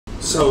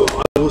So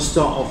I will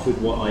start off with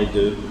what I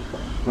do,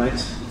 right?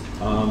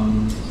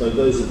 So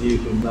those of you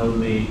who know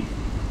me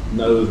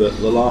know that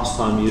the last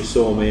time you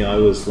saw me, I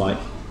was like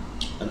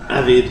an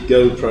avid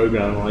Go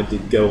programmer. I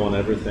did Go on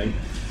everything.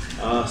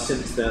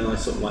 Since then, I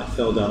sort of like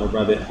fell down a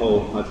rabbit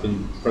hole. I've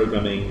been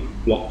programming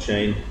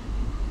blockchain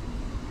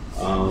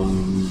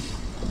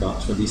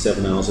about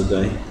 27 hours a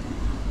day.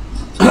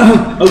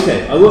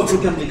 Okay, I work for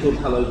a company called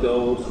Hello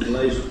Gold,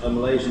 a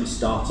Malaysian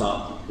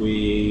startup.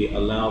 We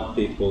allow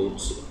people,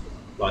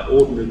 like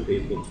ordinary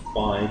people, to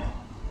buy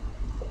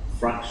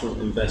fractional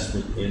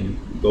investment in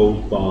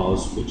gold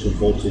bars which are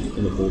vaulted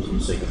in a vault in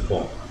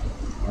Singapore.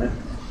 Right?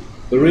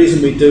 The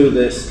reason we do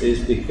this is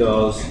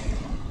because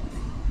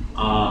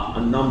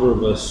a number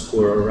of us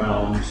were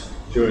around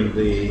during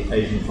the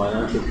Asian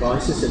financial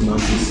crisis in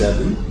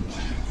 '97.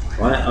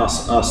 Right? Our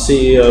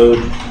CEO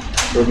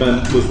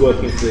was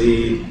working for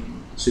the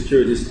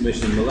Securities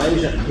Commission in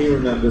Malaysia, and he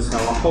remembers how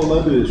a whole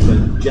load of his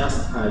friends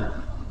just had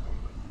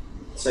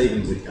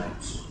savings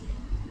accounts.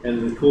 And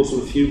in the course of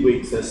a few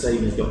weeks, their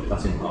savings got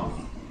cut in half.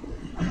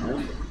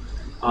 Right?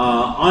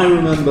 I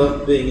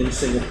remember being in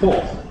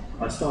Singapore.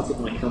 I started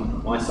my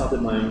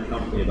own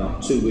company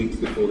about 2 weeks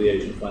before the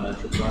Asian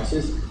financial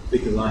crisis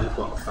because I have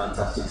got a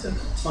fantastic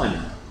sense of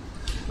timing.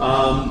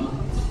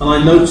 And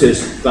I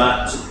noticed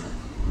that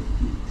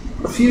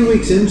a few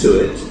weeks into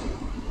it,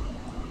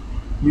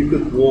 you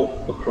could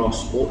walk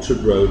across Orchard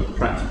Road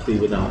practically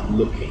without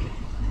looking.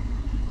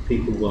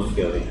 People weren't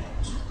going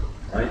out,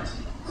 right?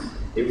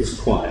 It was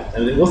quiet,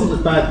 and it wasn't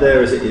as bad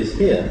there as it is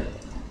here.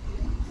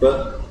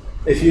 But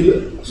if you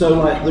look, so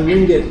like the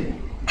ringgit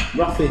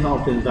roughly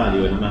halved in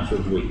value in a matter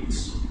of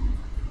weeks.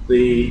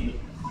 The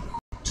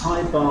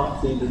Thai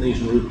baht, the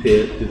Indonesian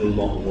rupiah, did a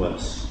lot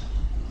worse.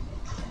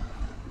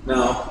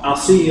 Now, our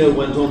CEO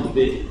went on to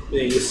being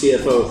the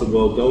CFO of the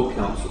World Gold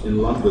Council in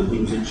London. He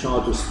was in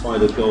charge of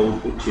Spider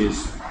Gold,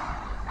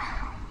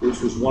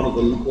 which was one of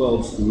the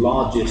world's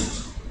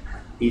largest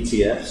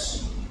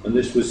ETFs, and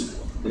this was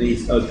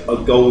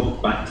a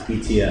gold-backed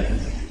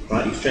ETF,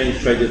 right?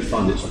 Exchange-traded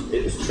fund.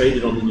 It was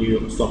traded on the New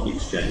York Stock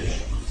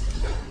Exchange.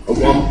 At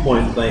one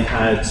point, they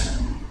had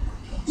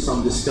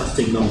some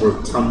disgusting number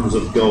of tons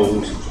of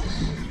gold.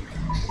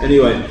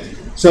 Anyway,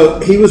 so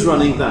he was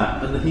running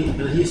that, and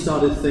he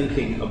started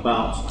thinking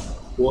about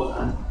what,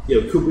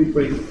 could we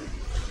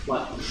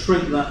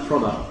shrink that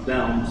product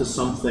down to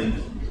something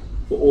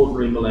for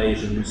ordinary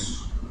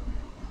Malaysians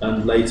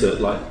and later,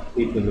 like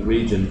people in the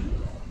region,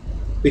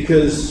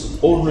 because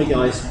ordinary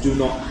guys do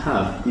not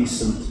have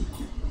decent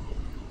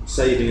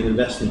saving and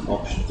investment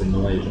options in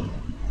Malaysia.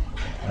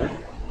 Right?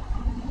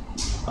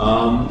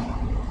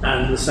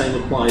 And the same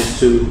applies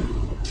to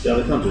the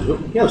other countries.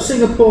 But,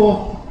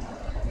 Singapore,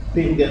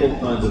 people get all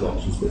kinds of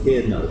options, but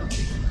here, no.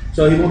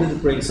 So he wanted to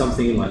bring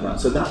something in like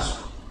that.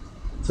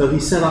 So he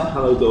set up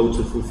Hello Gold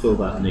to fulfill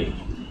that need.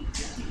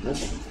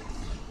 Okay.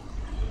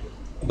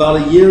 About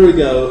a year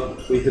ago,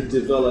 we had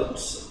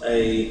developed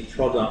a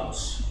product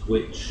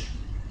which,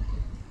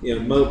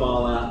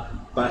 mobile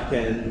app,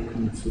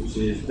 back-end, which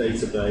is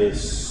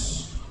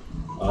database,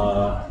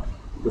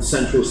 the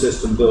central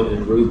system built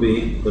in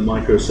Ruby, the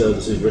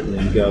microservices written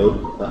in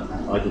Go.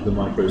 I did the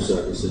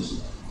microservices.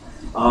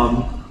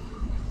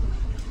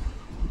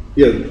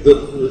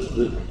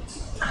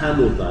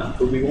 Handled that,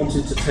 but we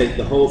wanted to take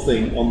the whole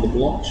thing on the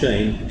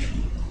blockchain,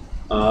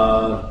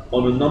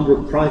 on a number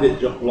of private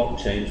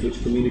blockchains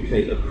which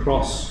communicate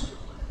across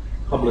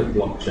public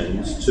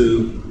blockchains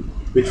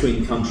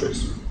between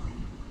countries.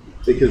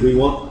 Because we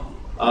want,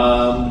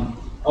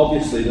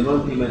 obviously, the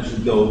moment you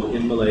mention gold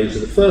in Malaysia,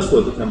 the first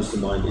word that comes to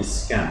mind is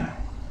scam.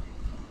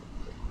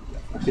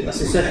 Actually, that's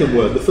the second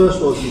word. The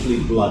first word is usually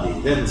bloody,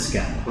 then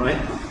scam, right?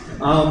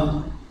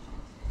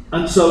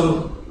 And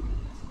so,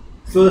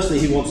 firstly,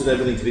 he wanted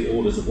everything to be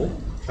auditable,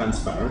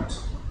 transparent.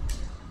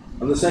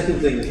 And the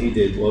second thing that he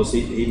did was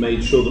he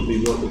made sure that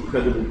we worked with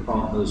credible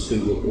partners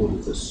who will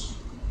audit us.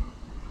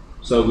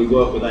 So we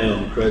work with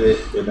Aon Credit,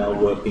 we're now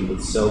working with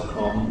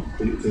Cellcom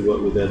to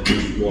work with their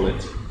Boost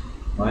wallet,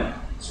 right?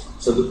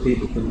 So that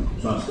people can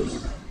trust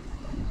us.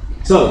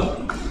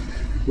 So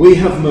we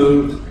have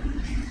moved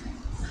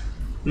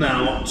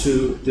now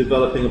to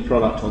developing a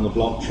product on the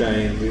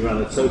blockchain. We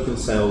ran a token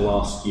sale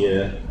last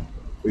year.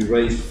 We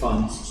raised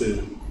funds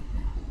to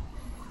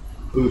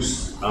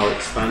boost our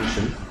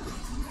expansion.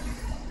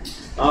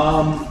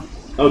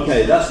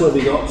 Okay, that's where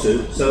we got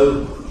to.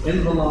 So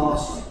in the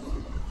last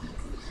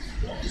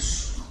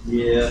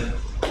year,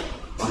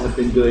 I have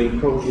been doing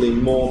probably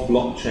more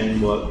blockchain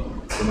work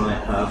than I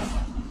have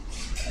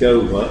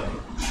Go work.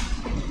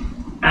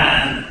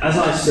 And as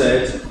I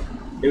said,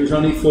 it was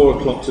only 4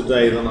 o'clock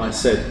today that I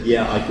said,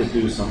 yeah, I could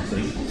do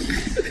something.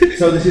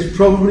 So this is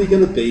probably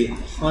going to be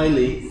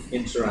highly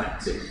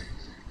interactive.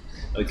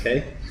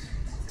 Okay?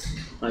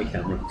 Hi,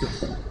 Cameron.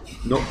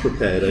 Not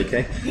prepared,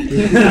 okay?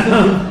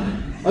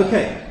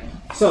 Okay,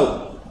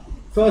 so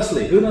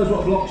firstly, who knows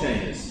what a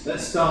blockchain is?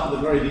 Let's start at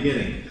the very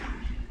beginning.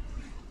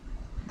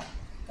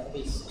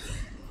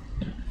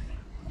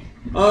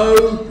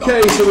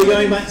 Okay, so we're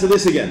going back to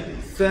this again.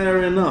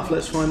 fair enough.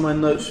 Let's find my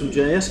notes from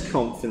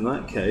JSConf in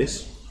that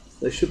case.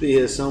 They should be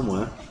here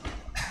somewhere.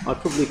 I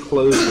probably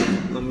closed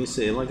them. Let me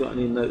see. Have I got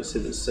any notes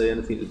here that say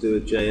anything to do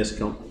with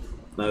JSConf?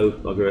 No,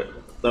 bugger it.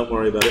 Don't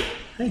worry about it.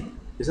 Hey,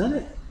 is that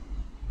it?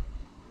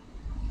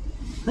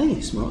 Hey,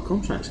 smart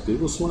contracts,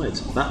 Google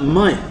Slides. That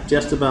might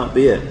just about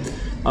be it.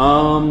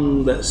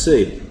 Let's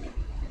see.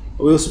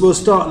 We'll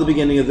start at the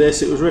beginning of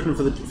this. It was written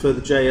for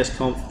the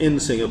JSConf in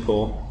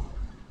Singapore,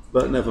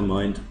 but never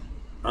mind.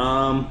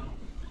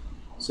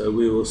 So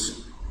we will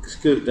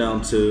scoot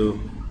down to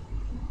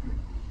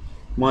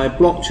my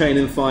blockchain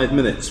in 5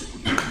 minutes.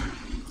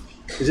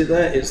 Is it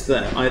there? It's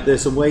there.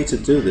 There's a way to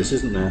do this,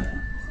 isn't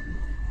there?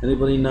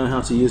 Anybody know how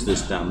to use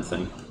this damn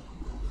thing?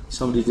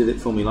 Somebody did it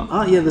for me.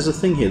 Like, yeah, there's a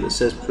thing here that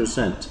says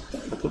present.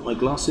 I put my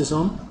glasses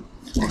on.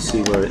 I'll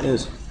see where it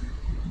is.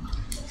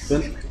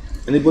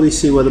 Anybody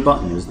see where the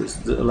button is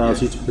that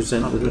allows you to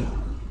present with it?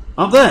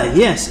 Up there,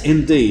 yes,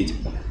 indeed.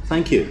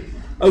 Thank you.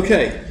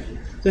 Okay,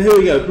 so here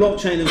we go.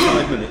 Blockchain in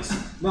 5 minutes.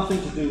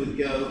 Nothing to do with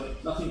Go,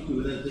 nothing to do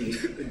with anything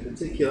in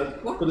particular,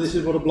 but this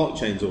is what a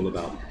blockchain's all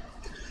about.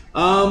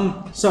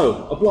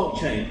 So, a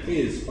blockchain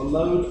is a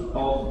load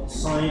of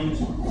signed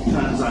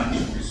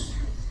transactions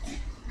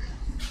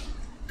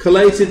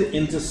collated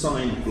into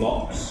signed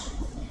blocks,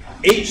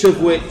 each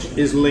of which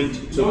is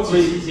linked to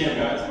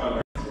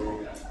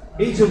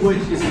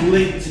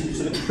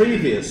the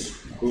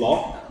previous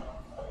block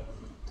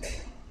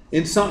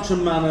in such a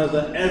manner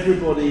that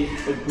everybody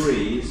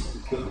agrees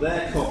that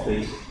their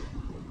copy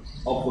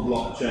of the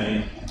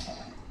blockchain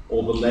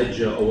or the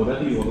ledger or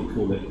whatever you want to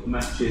call it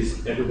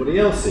matches everybody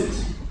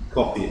else's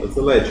copy of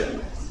the ledger.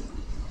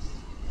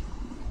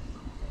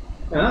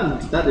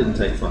 And that didn't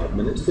take 5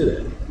 minutes, did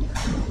it?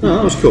 No,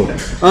 that was cool.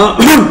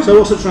 So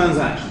what's a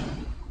transaction?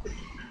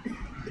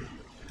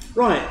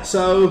 Right,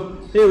 so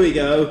here we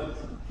go.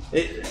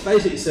 It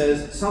basically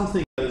says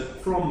something goes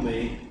from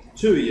me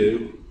to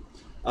you,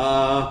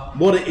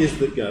 what it is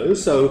that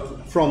goes. So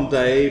from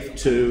Dave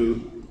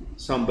to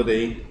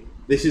somebody,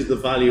 this is the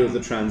value of the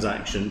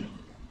transaction.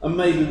 And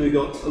maybe we've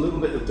got a little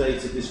bit of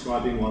data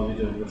describing why we're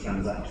doing the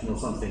transaction or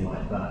something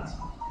like that.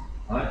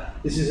 Right?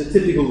 This is a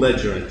typical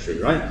ledger entry,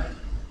 right?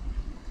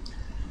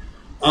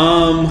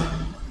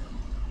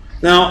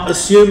 Now,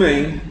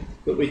 assuming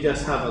that we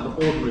just have an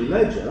ordinary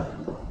ledger,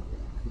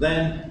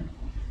 then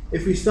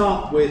if we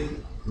start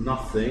with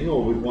nothing,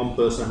 or with one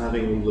person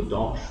having all the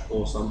dosh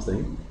or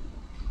something,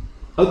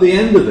 at the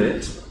end of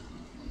it,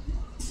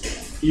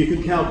 you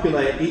can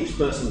calculate each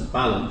person's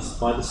balance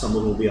by the sum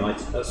of all the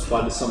items,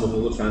 by the sum of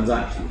all the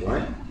transactions,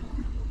 right?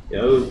 You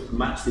know,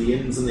 match the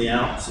ins and the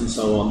outs and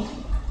so on.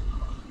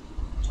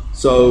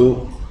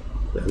 So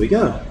there we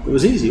go. It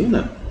was easy,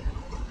 wasn't it?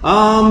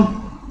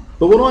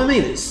 But what do I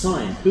mean? It's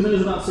signed. Who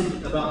knows about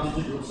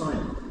digital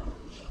signing?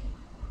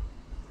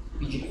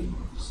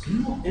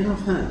 Not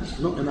enough hands.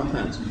 Not enough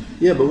hands.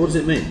 Yeah, but what does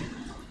it mean?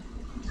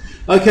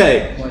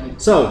 Okay,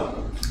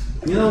 so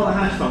you know what a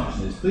hash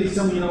function is. Please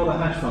tell me you know what a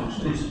hash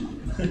function is.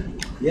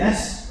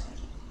 Yes?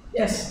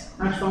 Yes.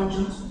 Hash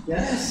functions?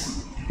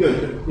 Yes?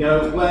 Good. You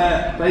know,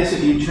 where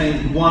basically you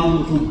change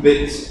one little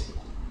bit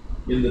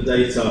in the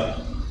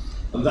data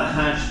and the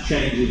hash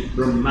changes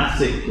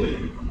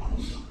dramatically.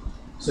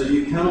 So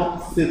you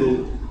cannot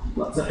fiddle.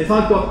 So if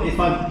I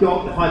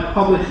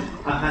publish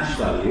a hash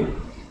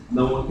value,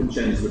 no one can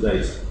change the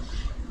data.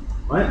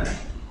 Right?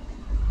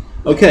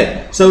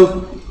 Okay,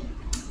 so,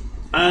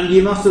 and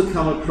you must have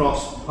come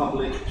across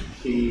public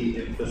key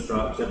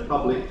infrastructure,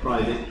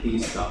 public-private key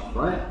stuff,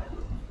 right?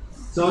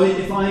 So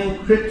if I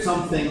encrypt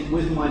something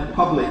with my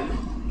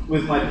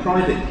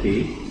private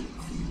key,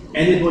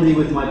 anybody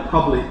with my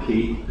public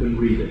key can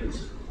read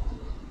it.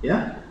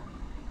 Yeah?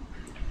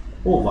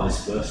 Or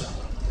vice versa.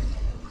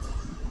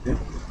 Yeah.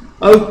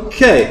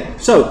 Okay,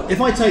 so if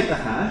I take the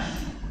hash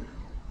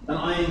and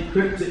I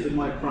encrypt it with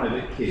my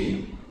private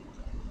key,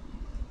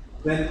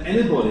 then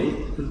anybody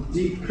can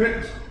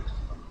decrypt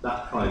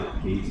that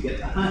private key to get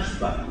the hash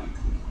back.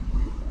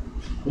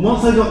 And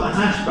once they've got the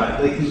hash back,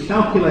 they can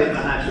calculate the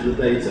hash of the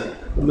data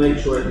and make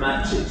sure it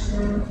matches.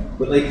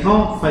 But they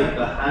can't fake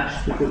the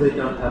hash because they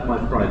don't have my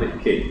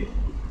private key.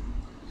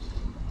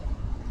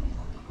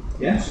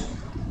 Yes?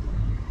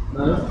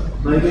 No?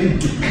 Maybe?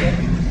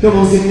 Come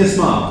on, give me a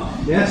smile.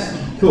 Yes?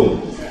 Cool.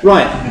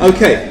 Right,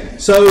 okay.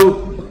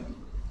 So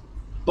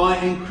by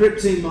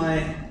encrypting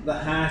the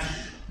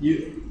hash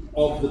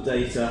of the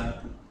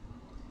data,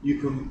 you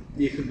can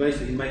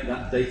basically make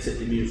that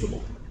data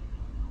immutable.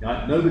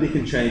 Right? Nobody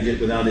can change it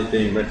without it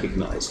being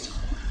recognized.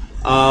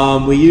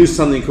 We use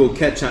something called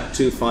Ketchat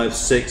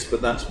 256,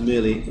 but that's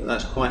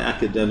quite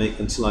academic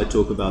until I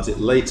talk about it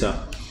later.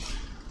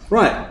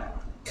 Right.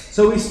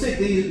 So we stick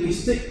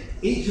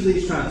each of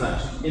these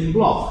transactions in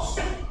blocks.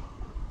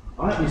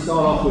 Right? We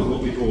start off with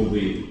what we call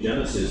the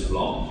Genesis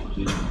block,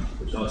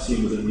 which I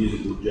assume was a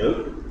musical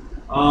joke.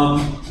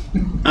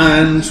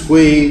 And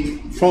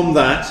from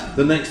that,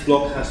 the next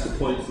block has to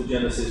point to the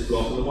Genesis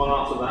block, and the one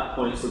after that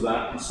points to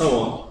that, and so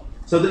on.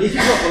 So that if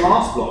you've got the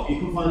last block, you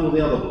can find all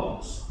the other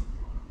blocks.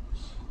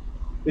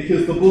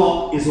 Because the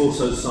block is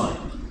also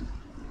signed.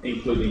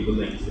 including the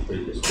link to the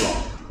previous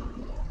block.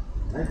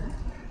 Okay.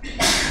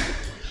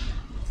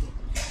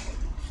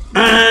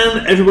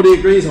 And everybody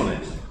agrees on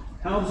it.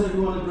 How does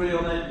everyone agree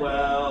on it?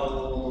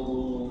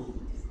 Well,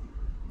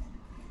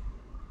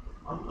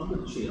 I'm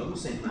going to cheat. I'm going to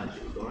say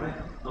magic, all right?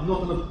 I'm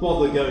not going to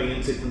bother going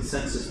into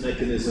consensus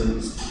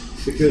mechanisms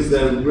because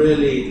they're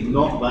really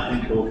not that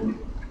important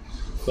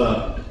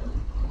for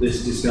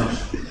this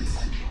discussion.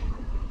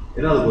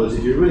 In other words,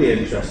 if you're really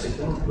interested,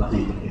 don't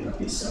bloody looking at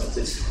yourselves.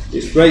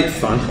 It's great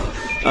fun.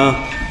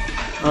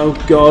 Oh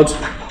God.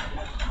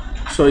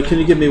 Sorry, can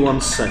you give me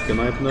 1 second?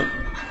 I've not.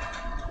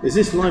 Is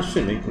this live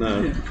streaming?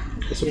 No.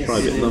 It's a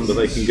private number.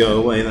 They can go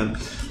away then.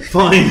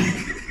 Fine.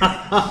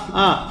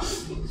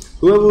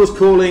 Whoever was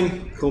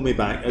calling, call me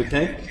back.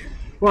 Okay.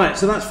 Right.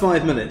 So that's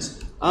 5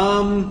 minutes.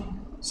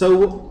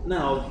 So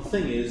now the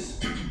thing is,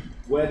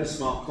 where do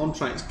smart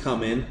contracts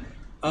come in?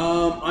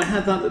 I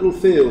had that little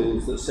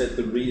field that said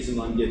the reason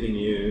I'm giving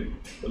you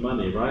the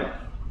money, right?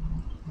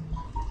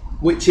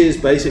 Which is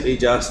basically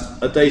just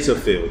a data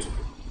field.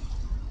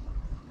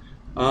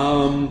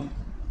 And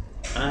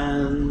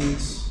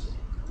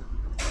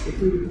if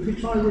we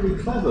try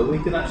really clever, we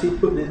could actually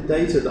put in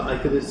data that I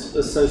could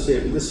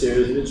associate with a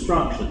series of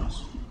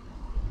instructions.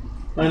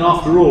 I mean,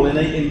 after all, in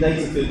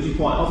data fields, you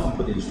quite often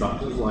put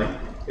instructions like,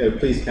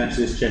 please catch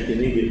this, check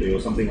immediately, or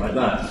something like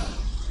that,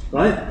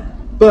 right?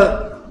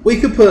 But we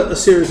could put a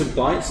series of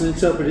bytes and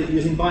interpret it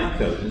using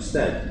bytecode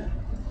instead.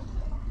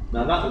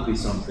 Now that would be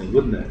something,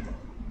 wouldn't it?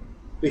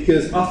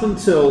 Because up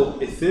until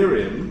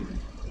Ethereum,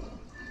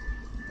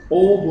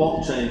 all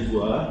blockchains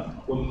were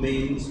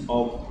means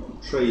of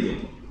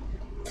trading,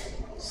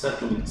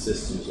 settlement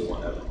systems or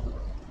whatever.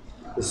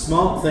 The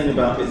smart thing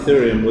about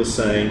Ethereum was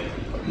saying,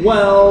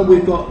 well,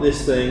 we've got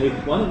this thing,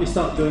 why don't we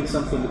start doing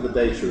something with the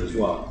data as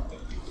well?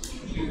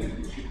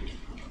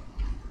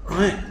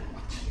 Right?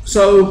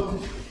 So,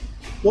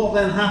 what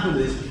then happened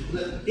is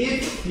that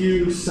if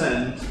you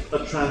send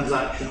a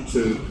transaction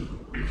to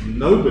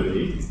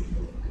nobody,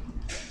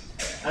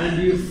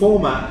 and you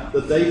format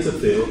the data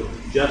field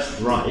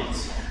just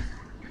right,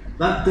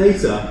 that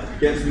data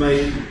gets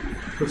made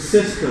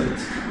persistent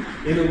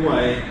in a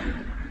way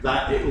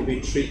that it will be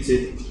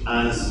treated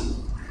as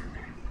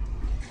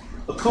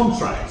a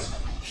contract.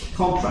 A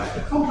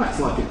contract's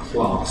like a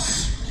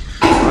class,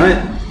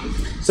 right?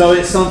 So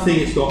it's something,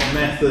 it's got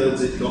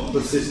methods, it's got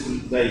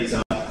persistent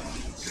data,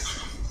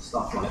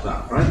 stuff like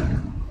that, right?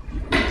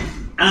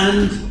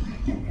 And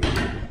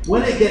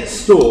when it gets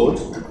stored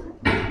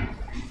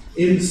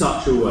in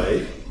such a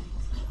way,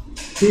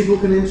 people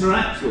can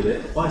interact with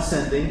it by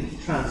sending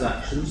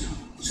transactions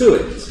to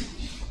it.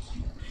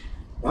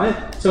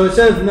 Right? So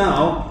instead of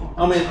now,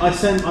 I mean, I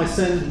send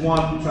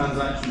one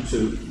transaction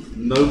to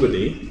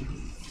nobody,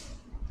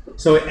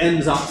 so it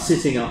ends up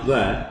sitting up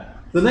there.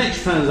 The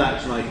next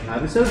transaction I can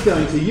have, instead of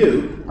going to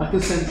you, I can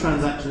send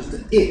transactions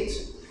to it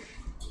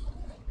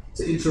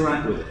to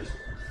interact with it.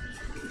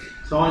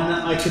 So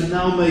I can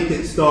now make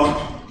it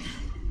start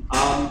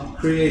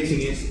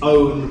creating its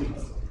own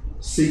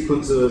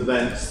sequence of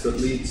events that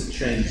lead to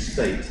change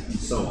state and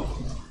so on.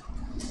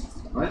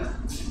 Right?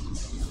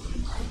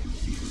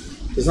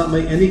 Does that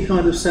make any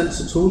kind of sense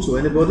at all to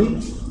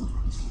anybody?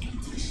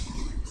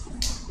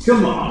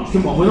 Come on,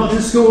 we're not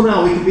in school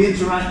now, we can be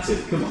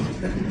interactive, come on.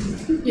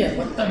 Yeah,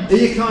 what Are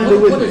you kind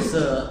of with what me? is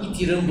the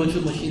Ethereum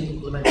virtual machine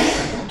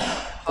implementation?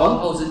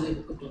 How is it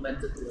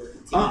implemented to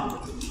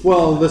Ethereum?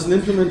 Well, there's an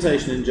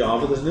implementation in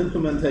Java, there's an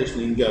implementation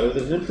in Go,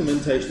 there's an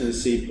implementation in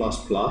C++,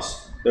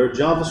 there are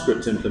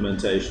JavaScript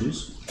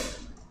implementations.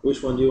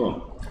 Which one do you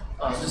want?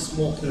 Just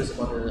more curious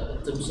about the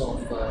in terms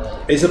of...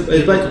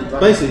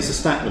 Basically, it's a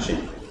stack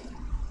machine.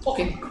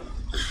 Okay.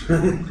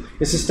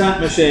 It's a stack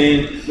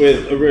machine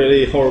with a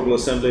really horrible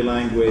assembly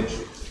language,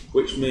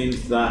 which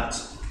means that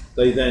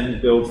they then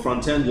build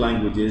front-end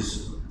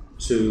languages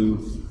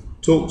to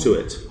talk to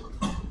it.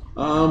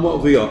 What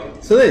have we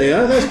got? So there you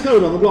go, there's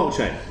code on the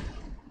blockchain.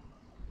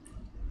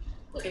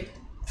 Okay.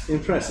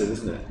 Impressive,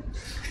 isn't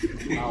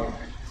it? Wow.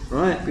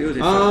 Right.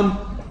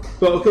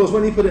 But of course,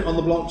 when you put it on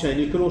the blockchain,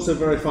 you can also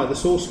verify the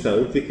source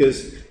code,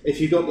 because if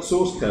you've got the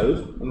source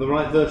code and the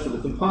right version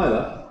of the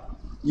compiler,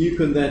 you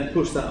can then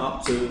push that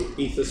up to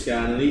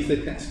Etherscan, and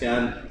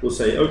Etherscan will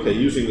say, okay,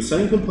 using the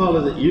same compiler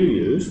that you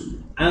used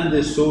and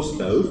this source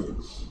code,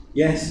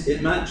 yes,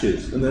 it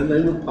matches, and then they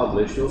will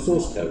publish your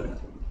source code.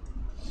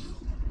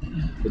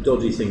 The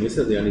dodgy thing is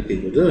they're the only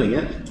people doing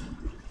it.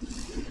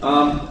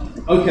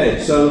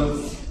 Okay,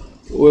 so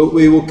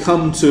we will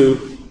come to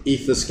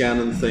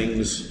Etherscan and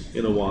things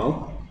in a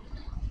while.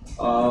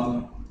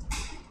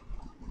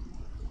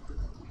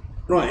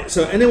 Right,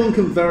 so anyone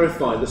can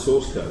verify the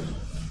source code.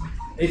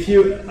 But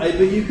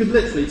you could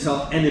literally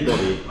tell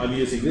anybody, I'm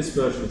using this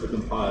version of the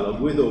compiler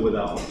with or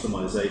without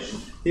optimization,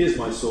 here's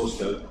my source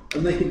code,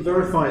 and they can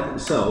verify it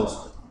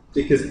themselves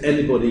because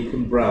anybody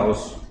can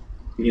browse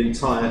the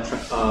entire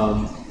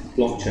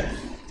blockchain.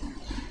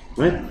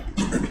 Right?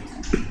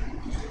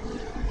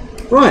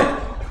 Right.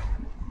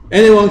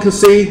 Anyone can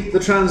see the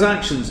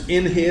transactions.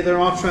 In here there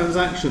are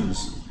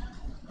transactions.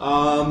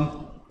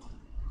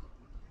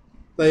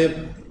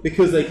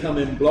 because they come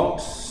in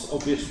blocks,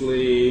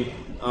 obviously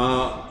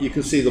you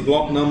can see the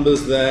block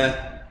numbers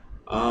there.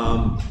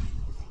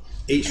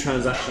 Each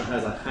transaction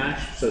has a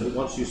hash, so that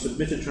once you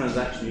submit a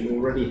transaction, you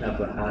already have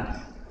the hash,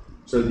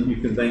 so that you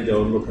can then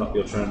go and look up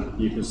your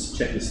you can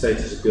check the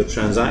status of your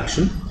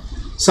transaction.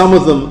 Some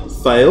of them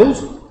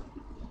failed,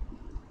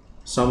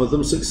 some of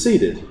them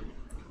succeeded.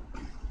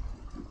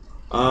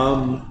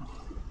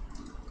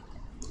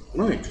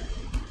 Right.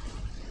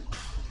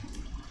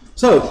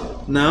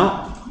 So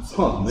now,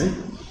 pardon me.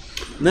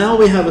 Now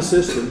we have a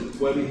system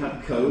where we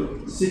have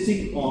code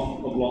sitting on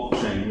a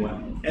blockchain where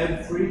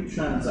every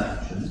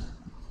transaction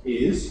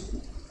is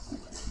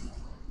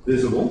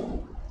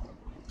visible,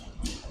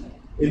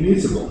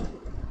 immutable.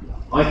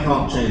 I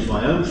can't change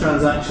my own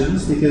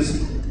transactions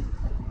because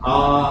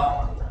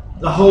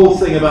the whole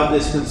thing about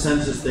this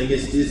consensus thing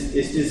is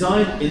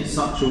designed in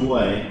such a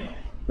way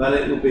that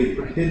it will be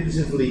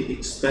prohibitively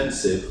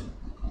expensive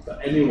for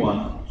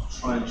anyone to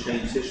try and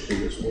change history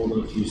that's more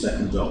than a few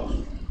seconds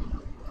old.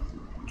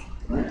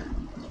 Right?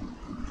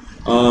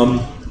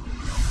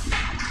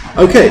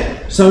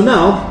 Okay, so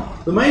now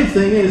the main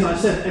thing is, I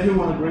said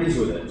everyone agrees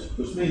with it,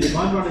 which means if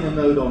I'm running a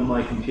node on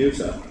my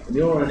computer and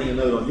you're running a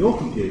node on your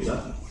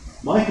computer,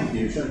 my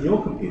computer and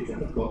your computer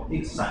have got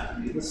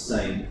exactly the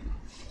same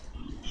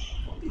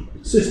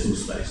system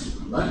space,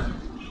 right?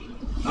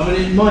 I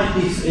mean, it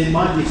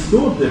might be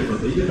stored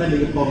differently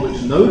depending upon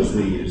which nodes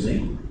we're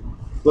using,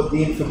 but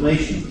the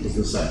information is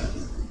the same,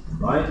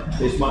 right?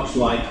 It's much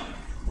like,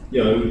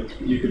 you know,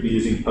 you could be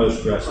using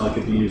Postgres, I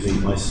could be using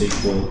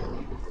MySQL,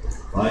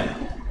 right?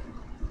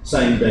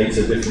 Same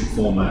data, different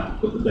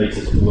format, but the data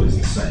is always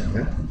the same.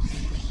 Yeah?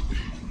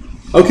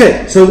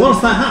 Okay, so once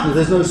that happens,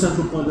 there's no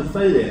central point of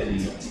failure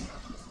anymore.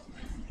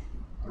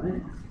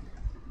 Right?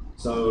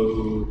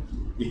 So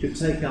you could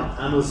take out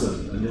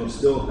Amazon and you'll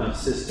still have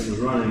systems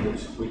running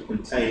which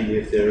contain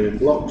the Ethereum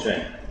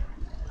blockchain.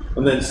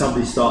 And then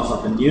somebody starts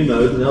up a new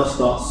node and they'll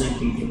start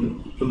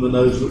syncing from the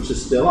nodes which are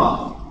still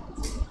up.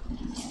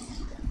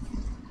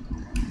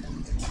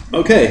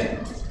 Okay,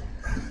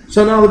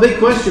 so now the big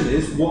question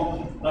is, what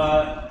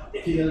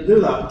if you're going to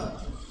do that?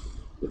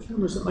 The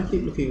camera's, I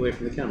keep looking away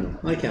from the camera.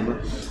 Hi,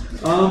 camera.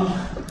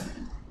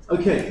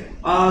 Okay,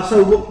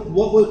 so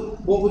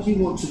what would you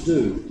want to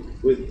do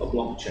with a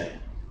blockchain?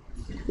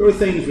 There are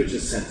things which are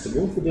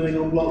sensible for doing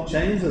on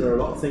blockchains, and there are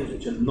a lot of things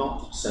which are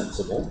not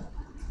sensible.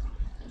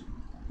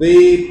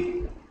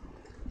 The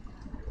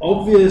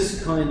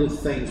obvious kind of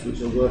things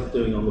which are worth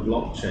doing on the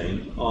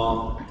blockchain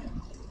are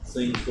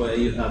things where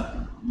you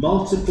have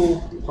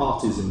multiple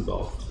parties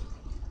involved.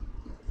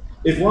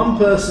 If one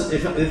person,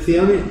 if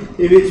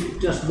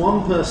it's just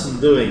one person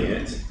doing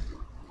it,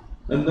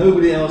 and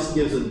nobody else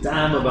gives a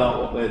damn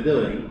about what they're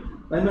doing,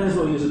 they may as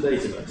well use a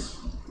database.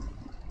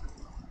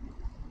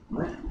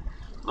 Right?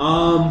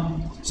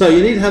 So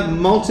you need to have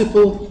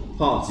multiple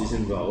parties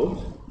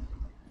involved.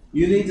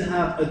 You need to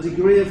have a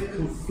degree of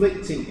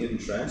conflicting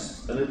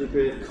interest and a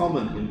degree of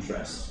common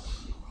interest.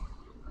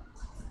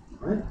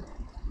 Right?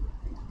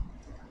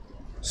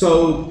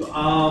 So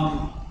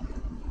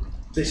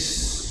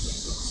this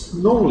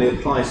normally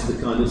applies to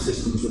the kind of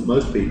systems that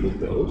most people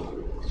build.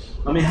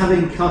 I mean,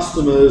 having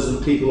customers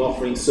and people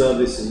offering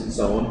services and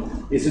so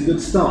on is a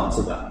good start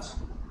to that.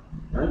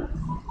 Right?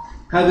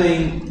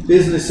 Having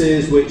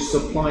businesses which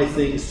supply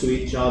things to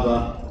each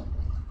other,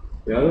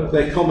 you know,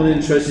 their common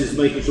interest is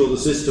making sure the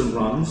system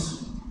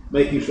runs,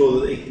 making sure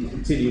that they can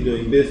continue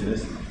doing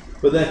business,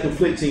 but their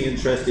conflicting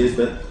interest is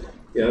that,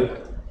 you know,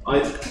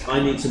 I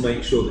need to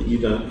make sure that you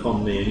don't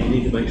con me, and you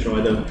need to make sure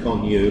I don't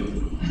con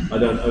you. I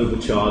don't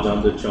overcharge,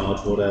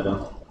 undercharge,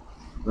 whatever.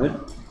 Right?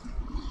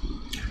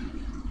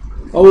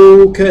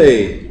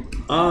 Okay,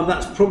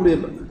 that's probably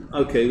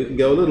okay. We can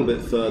go a little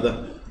bit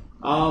further.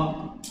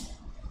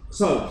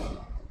 So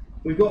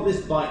we've got this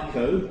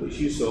bytecode which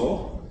you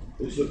saw,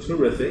 which looks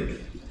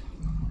horrific.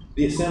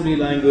 The assembly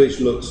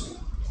language looks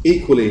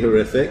equally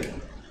horrific.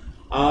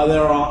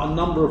 There are a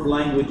number of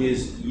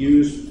languages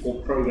used for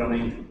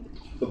programming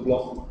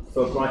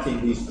for writing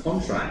these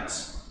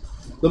contracts.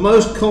 The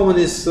most common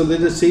is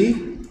Solidity,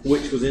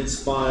 which was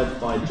inspired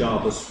by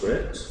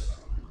JavaScript.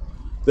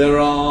 There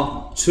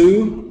are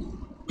two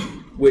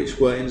which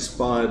were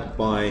inspired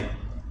by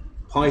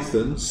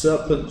Python,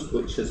 Serpent,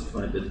 which has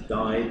kind of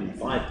died, and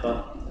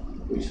Viper,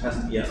 which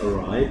hasn't yet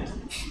arrived.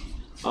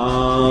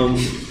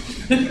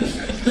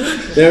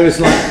 There is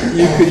like,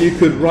 you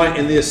could write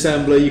in the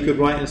assembler, you could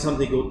write in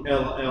something called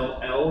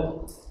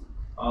LLL.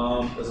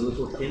 As a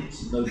little hint,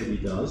 nobody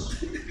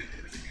does,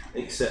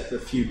 except a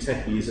few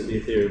techies at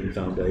the Ethereum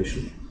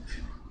Foundation.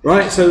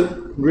 Right,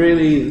 so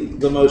really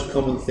the most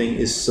common thing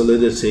is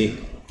Solidity,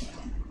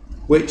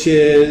 which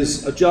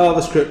is a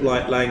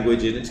JavaScript-like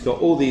language, and it's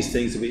got all these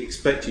things that we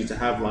expect you to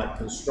have, like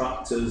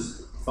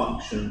constructors,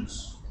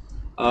 functions,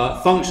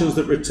 functions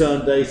that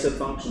return data,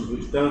 functions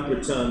which don't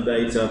return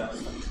data,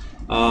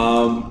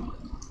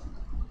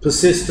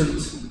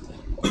 persistent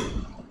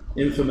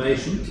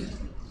information,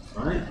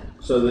 right?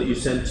 So that you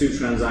send two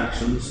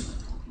transactions,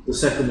 the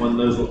second one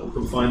knows what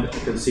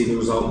can see the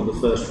result of the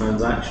first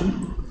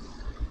transaction.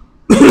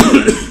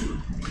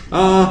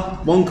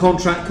 One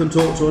contract can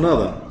talk to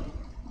another.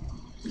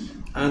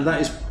 And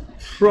that is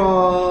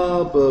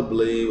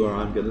probably where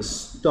I'm going to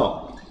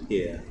stop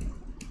here.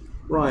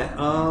 Right,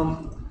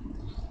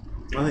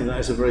 I think that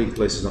is a very good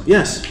place to stop.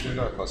 Yes? You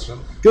got a question?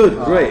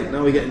 Good, great.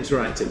 Now we get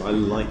interactive. I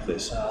like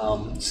this.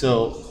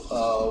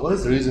 What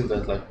is the reason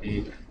that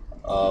we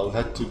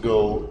had to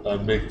go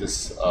and make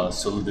this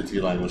Solidity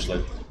language?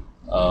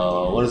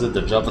 What is it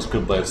that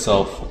JavaScript by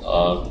itself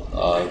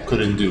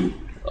couldn't do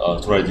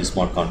to write these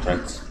smart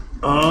contracts?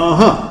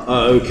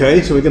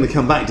 Okay, so we're going to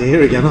come back to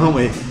here again, aren't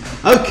we?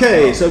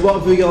 Okay, so what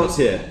have we got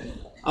here?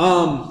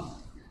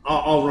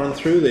 I'll run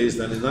through these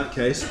then in that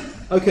case.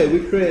 Okay,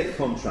 we create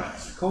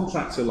contracts.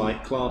 Contracts are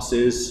like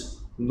classes,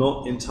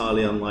 not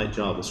entirely unlike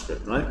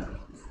JavaScript, right?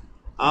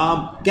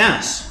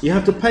 Gas, you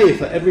have to pay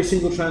for every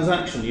single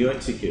transaction you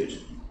execute.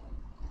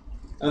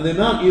 And the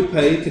amount you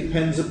pay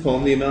depends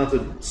upon the amount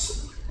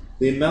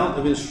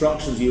of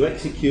instructions you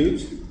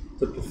execute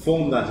to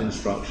perform that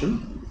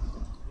instruction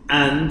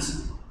and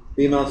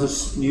the amount of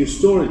new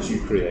storage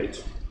you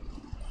create.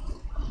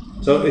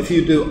 So if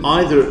you do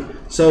either,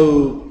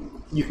 so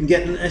you can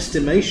get an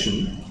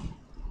estimation,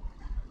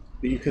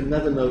 but you can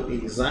never know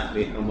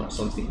exactly how much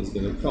something is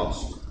going to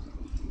cost.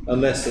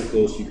 Unless, of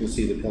course, you can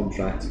see the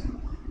contract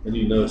and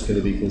you know it's going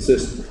to be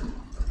consistent.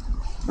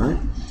 Right?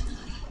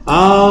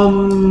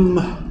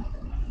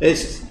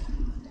 It's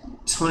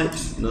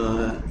typed,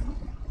 no.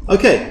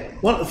 Okay,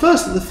 well,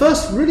 the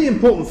first really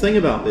important thing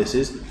about this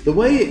is the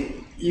way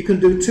you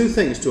can do two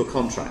things to a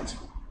contract.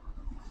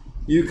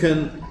 You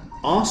can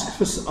ask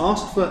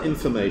for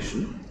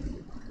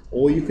information,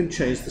 or you can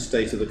change the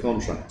state of the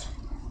contract.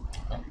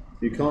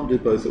 You can't do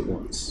both at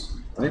once,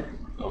 right?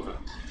 Okay.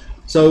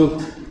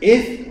 So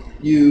if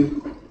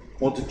you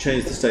want to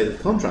change the state of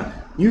the contract,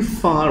 you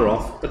fire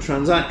off a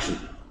transaction,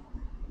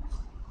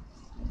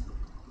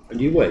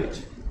 and you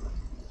wait.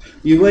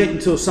 You wait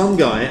until some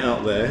guy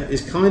out there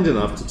is kind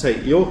enough to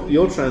take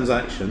your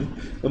transaction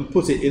and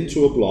put it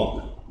into a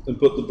block and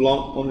put the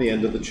block on the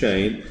end of the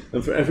chain,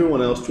 and for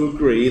everyone else to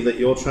agree that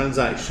your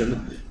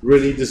transaction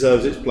really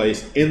deserves its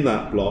place in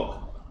that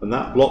block, and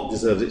that block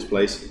deserves its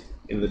place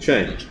in the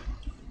chain.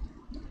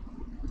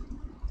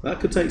 That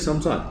could take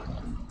some time.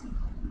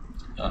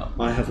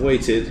 I have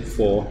waited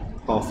for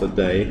half a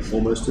day,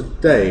 almost a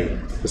day,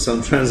 for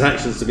some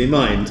transactions to be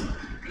mined,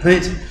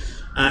 right,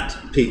 at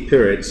peak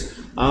periods.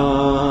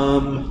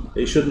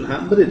 It shouldn't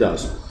happen, but it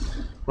does,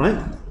 right?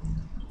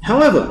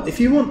 However, if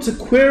you want to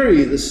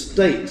query the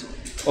state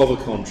of a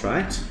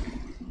contract,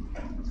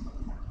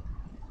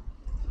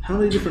 how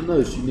many different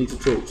nodes do you need to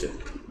talk to?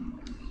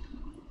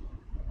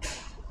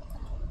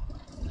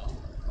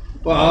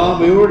 Well,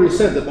 we already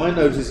said that my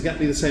node is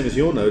exactly the same as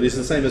your node, is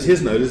the same as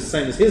his node, is the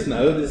same as his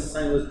node, is the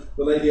same as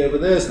the lady over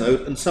there's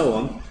node, and so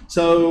on.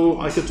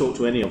 So I could talk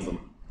to any of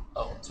them.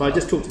 So I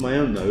just talk to my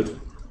own node.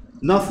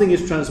 Nothing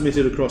is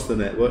transmitted across the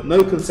network,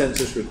 no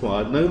consensus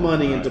required, no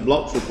mining into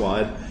blocks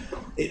required.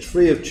 It's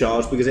free of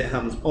charge because it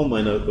happens on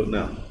my notebook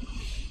now.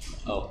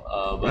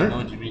 By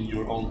node you mean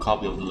your own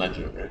copy of the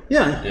ledger, right?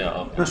 Yeah,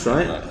 okay. That's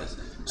right.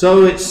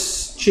 So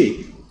it's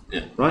cheap.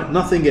 Yeah. Right?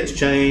 Nothing gets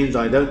changed,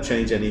 I don't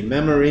change any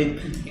memory.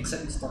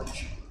 Except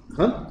storage.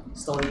 Huh?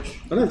 Storage.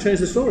 I don't change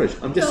the storage.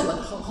 I'm just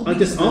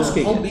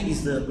asking. How big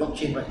is the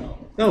blockchain right now?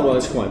 Oh well,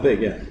 it's quite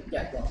big, yeah.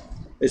 Yeah, well.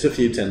 It's a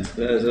few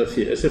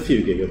it's a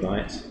few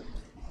gigabytes.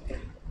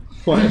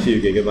 Quite a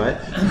few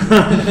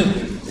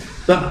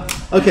gigabytes.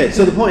 But okay,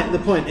 so the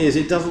point is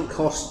it doesn't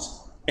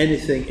cost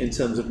anything in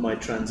terms of my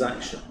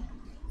transaction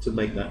to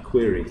make that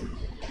query.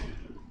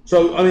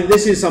 So I mean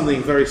this is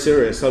something very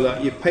serious. So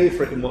that you pay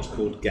for it in what's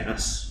called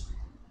gas.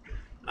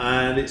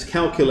 And it's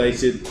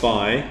calculated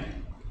by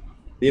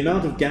the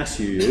amount of gas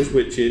you use,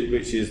 which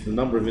is the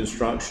number of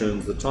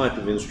instructions, the type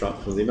of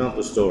instructions, the amount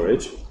of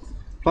storage,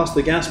 plus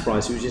the gas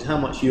price, which is how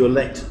much you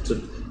elect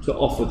to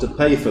offer to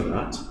pay for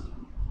that.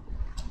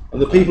 And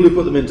the people who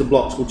put them into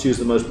blocks will choose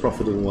the most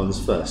profitable ones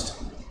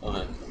first.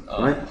 Okay.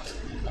 Right?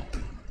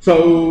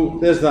 So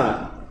there's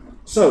that.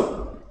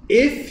 So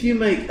if you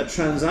make a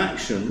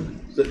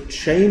transaction that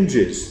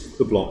changes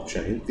the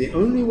blockchain, the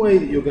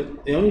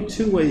only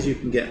two ways you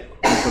can get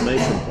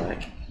information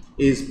back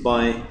is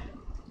by,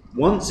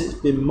 once it's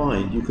been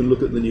mined, you can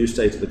look at the new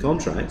state of the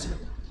contract,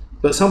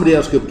 but somebody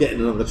else could get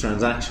in another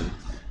transaction,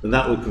 and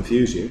that will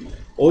confuse you.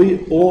 Or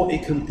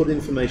it can put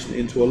information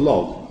into a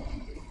log,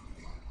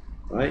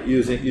 right?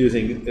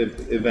 Using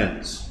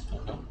events,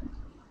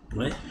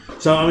 right?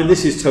 So I mean,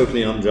 this is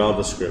totally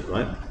un-JavaScript,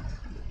 right?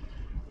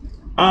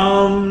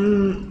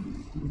 I'm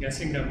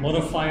guessing that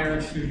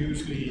modifiers you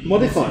usually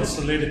Modifiers. use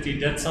in Solidity,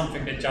 that's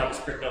something that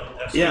JavaScript doesn't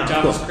have. So Yeah, in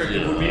of course. JavaScript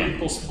it would be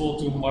impossible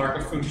to mark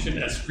a function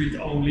as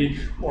read-only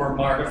or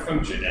mark a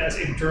function as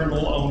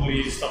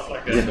internal-only, stuff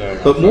like that.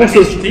 Yeah. But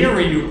in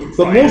theory you could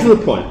But try more it. to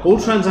the point, all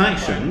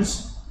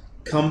transactions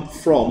come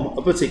from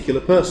a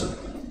particular person,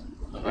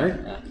 right?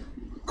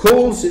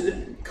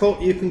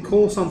 You can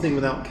call something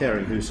without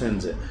caring who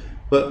sends it,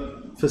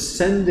 but for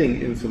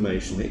sending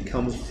information, it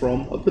comes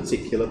from a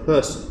particular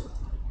person,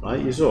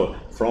 right? You saw it,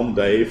 from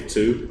Dave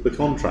to the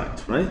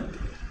contract, right?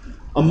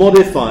 A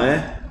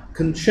modifier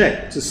can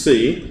check to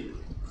see,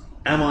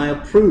 am I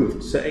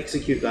approved to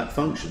execute that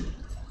function?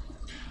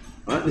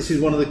 Right? This is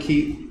one of the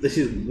key.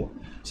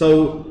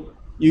 So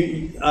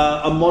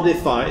a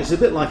modifier is a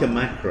bit like a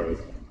macro,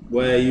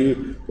 where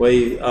you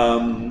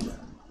can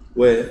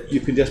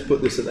just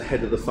put this at the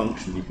head of the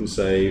function. You can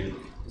say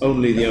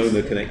only the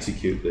owner can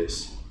execute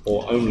this,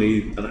 or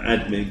only an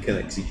admin can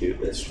execute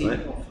this, right?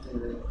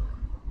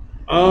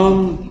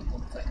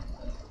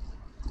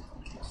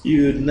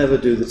 You'd never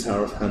do the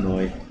Tower of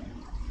Hanoi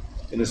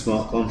in a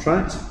smart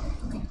contract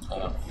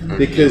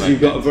because you've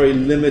got a very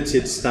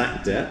limited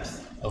stack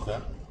depth. Okay.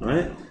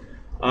 Right?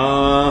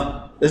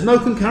 There's no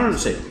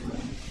concurrency.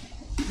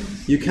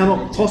 You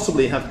cannot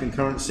possibly have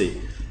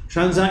concurrency.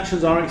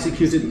 Transactions are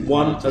executed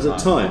one at a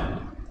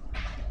time.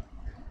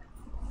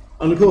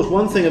 And of course,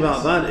 one thing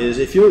about that is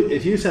if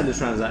you send a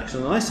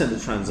transaction and I send a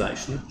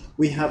transaction,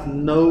 we have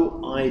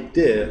no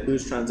idea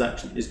whose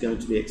transaction is going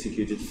to be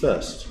executed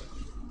first.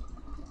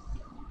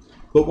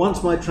 But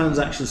once my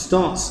transaction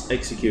starts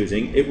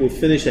executing, it will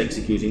finish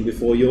executing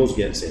before yours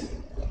gets in,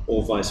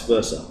 or vice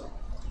versa.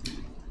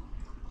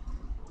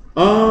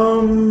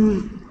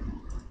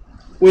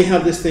 We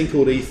have this thing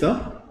called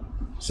Ether.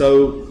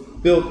 So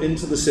built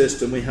into the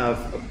system, we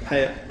have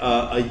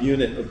a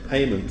unit of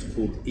payment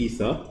called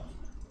Ether.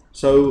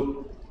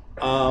 So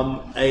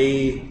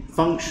a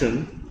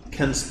function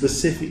can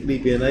specifically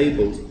be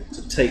enabled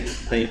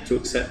to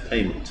accept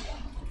payment.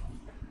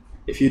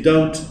 If you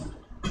don't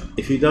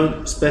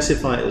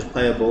specify it as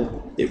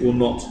payable, it will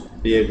not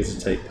be able to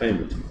take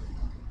payment.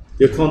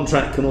 Your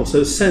contract can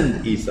also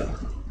send Ether.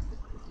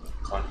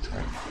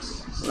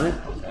 Right?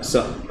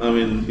 So, I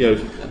mean,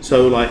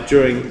 so like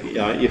during,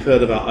 you've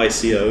heard about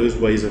ICOs,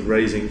 ways of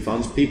raising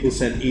funds. People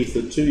send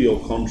Ether to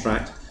your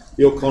contract.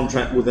 Your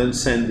contract will then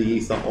send the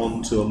Ether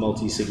onto a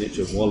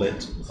multi-signature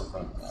wallet.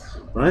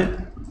 Right?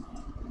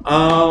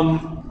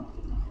 I'll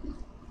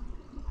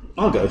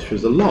go through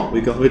the lot.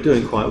 We're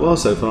doing quite well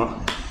so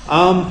far.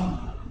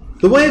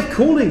 The way of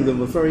calling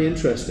them are very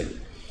interesting.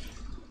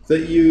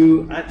 That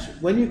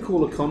when you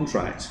call a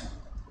contract,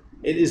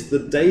 it is the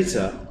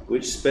data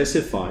which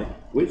specify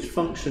which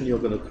function you're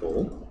going to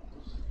call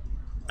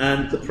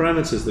and the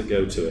parameters that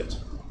go to it.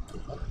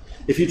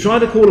 If you try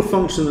to call a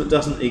function that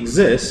doesn't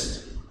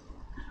exist,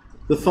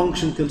 the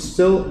function can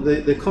still,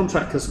 the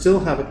contract can still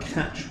have a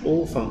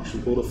catch-all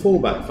function called a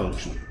fallback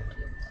function,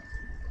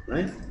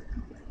 right?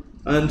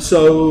 And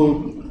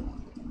so,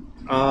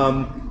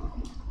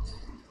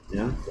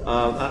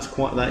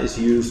 that is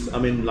used. I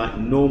mean, like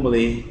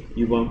normally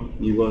you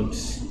won't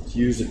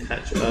use a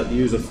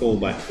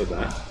fallback for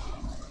that.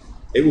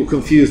 It will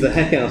confuse the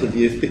heck out of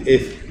you if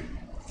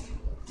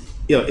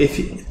you've got a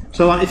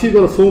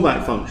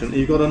fallback function and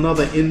you've got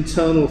another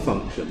internal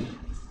function.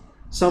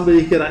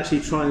 Somebody could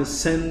actually try and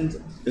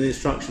send an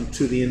instruction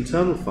to the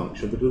internal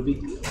function, but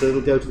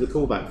it'll go to the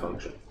callback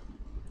function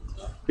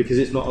because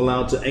it's not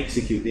allowed to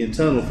execute the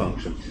internal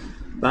function.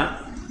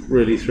 That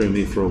really threw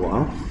me for a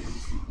while.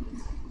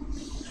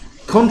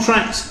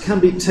 Contracts can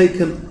be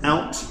taken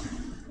out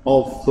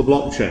of the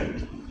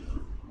blockchain.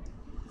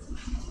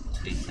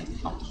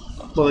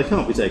 Well, they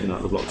can't be taken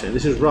out of the blockchain.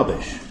 This is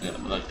rubbish. Yeah,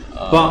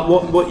 but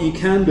what you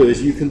can do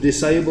is you can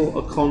disable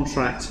a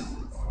contract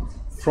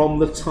from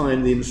the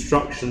time the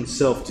instruction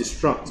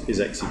self-destruct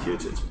is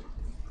executed.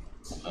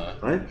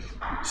 Right?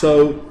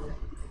 So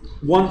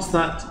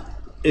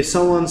if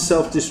someone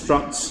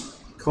self-destructs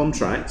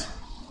contract,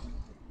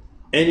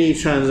 any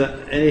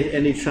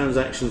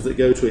transactions that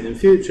go to it in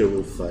future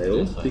will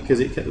fail because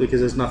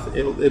there's nothing.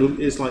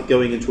 It's like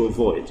going into a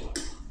void.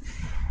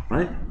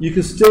 Right? You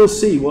can still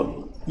see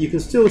what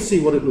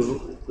it was,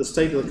 the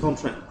state of the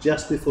contract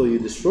just before you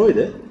destroyed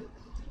it,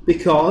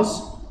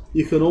 because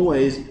you can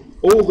always,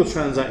 all the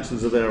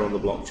transactions are there on the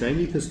blockchain.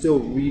 You can still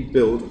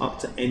rebuild up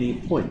to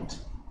any point.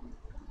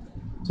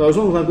 So as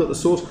long as I've got the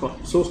source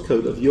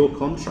code of your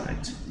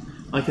contract,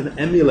 I can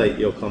emulate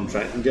your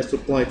contract and just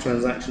apply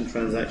transaction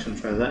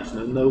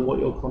and know what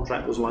your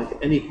contract was like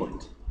at any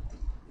point.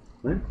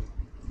 Right?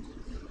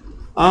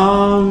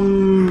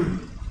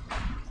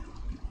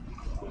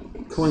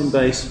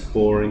 Coinbase,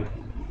 boring.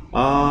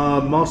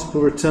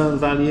 Multiple return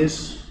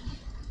values.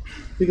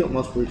 We got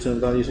multiple return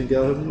values in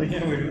Go, haven't we?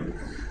 Yeah, we do.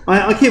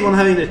 I keep on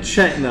having to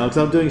check now because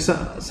I'm doing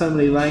so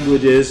many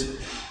languages,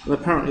 and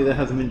apparently they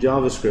have them in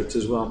JavaScript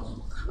as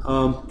well.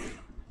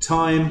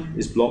 Time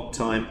is block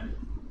time.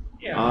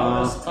 Yeah,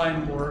 how does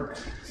time work?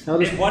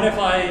 What if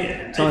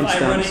I run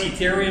an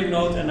Ethereum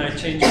node and I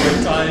change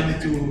my time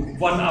to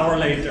 1 hour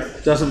later?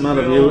 Doesn't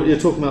matter. You're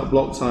talking about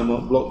block time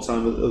of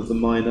the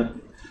miner.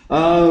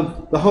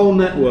 The whole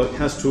network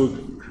has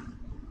to.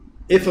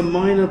 If a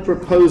miner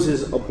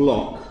proposes a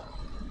block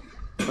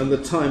and the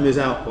time is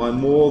out by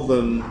more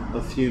than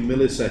a few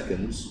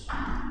milliseconds,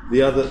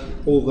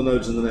 all the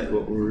nodes in the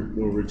network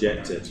will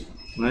reject it.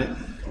 Right?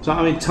 So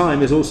I mean,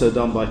 time is also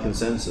done by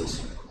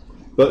consensus.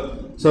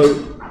 But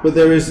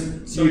there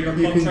is. So your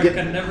contract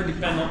can never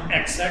depend on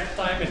exact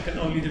time. It can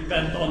only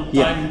depend on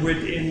time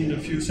within a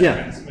few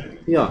seconds. Maybe.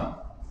 Yeah.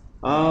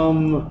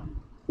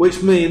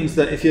 Which means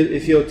that if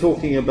you're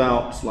talking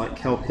about like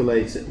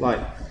calculating,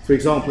 like For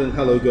example, in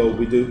Hello Gold,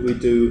 we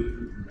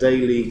do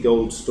daily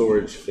gold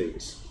storage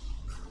fees.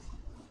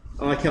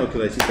 And I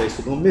calculate it based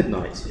upon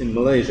midnight in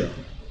Malaysia.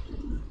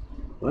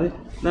 Right?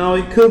 Now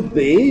it could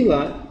be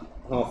like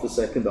half a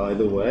second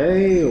either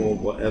way or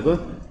whatever.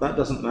 That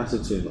doesn't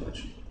matter too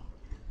much.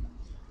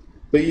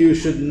 But you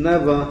should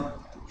never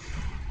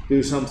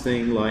do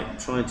something like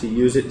trying to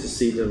use it to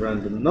seed a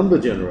random number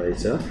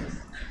generator,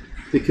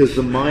 because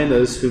the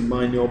miners who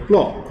mine your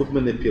block could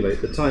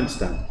manipulate the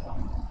timestamp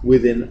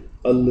within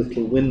a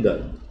little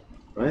window,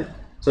 right?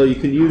 So you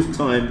can use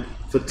time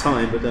for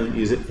time, but don't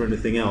use it for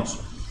anything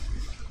else.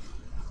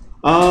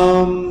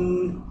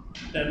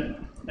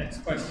 Then,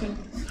 next question.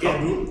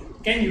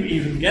 Can you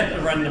even get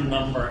a random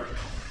number?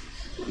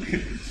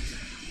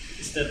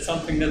 Is that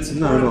something that's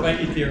supported by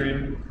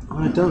Ethereum?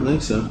 I don't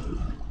think so.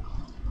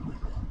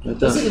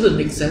 Does it even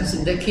make sense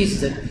in that case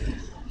that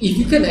if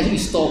you can actually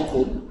store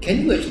code,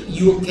 can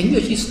you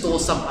actually store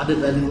some other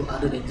value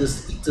other than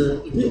just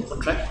Ether in your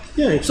contract?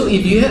 Yeah. So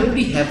if you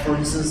already have, for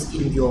instance,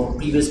 in your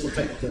previous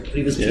contract, your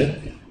previous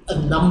chain,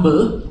 a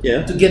number,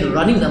 to get a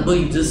running number,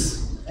 you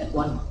just add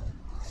one.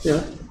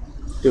 Yeah.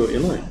 Do what you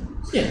like.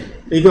 Yeah.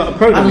 You've got a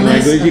programming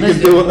language, you can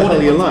do what the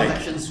hell you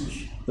like.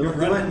 Your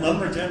random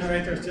number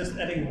generator is just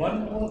adding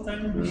one all the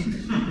time?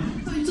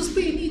 No, you just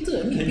pay an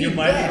Ether. Can you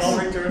mine it all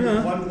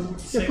return one?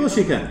 Yeah, of course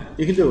you can.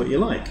 You can do what you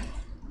like.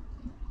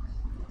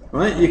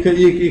 Right? You can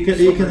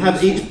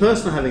have each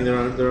person having their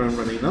own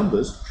running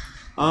numbers.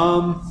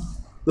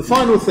 The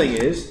final thing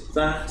is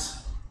that,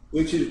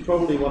 which is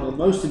probably one of the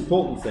most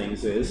important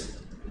things,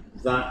 is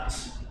that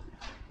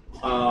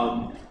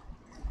I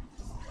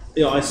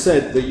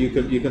said that you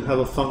can have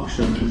a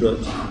function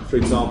that, for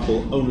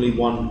example, only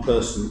one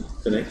person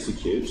can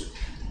execute.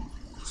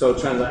 So a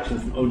transaction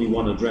from only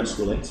one address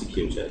will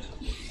execute it.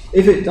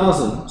 If it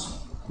doesn't,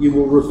 you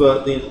will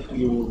revert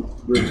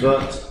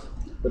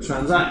the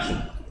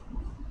transaction.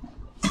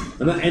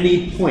 And at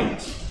any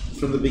point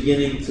from the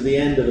beginning to the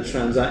end of a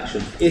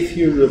transaction, if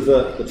you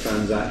revert the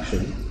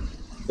transaction,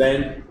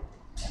 then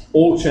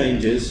all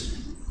changes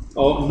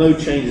or no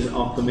changes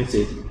are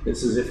permitted.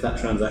 It's as if that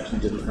transaction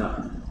didn't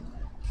happen.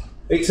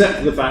 Except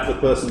for the fact the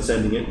person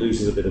sending it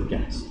loses a bit of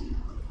gas.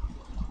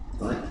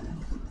 Right?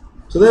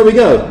 So there we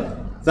go.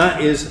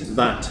 That is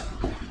that.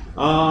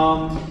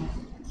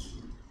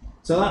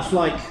 So that's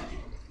like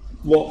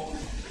what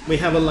we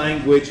have a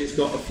language. It's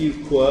got a few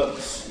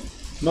quirks,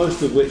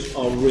 most of which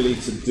are really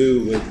to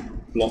do with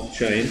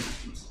blockchain.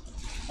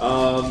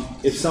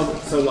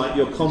 So like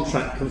your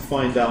contract can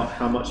find out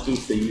how much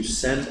Ether you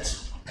sent.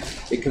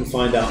 It can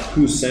find out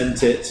who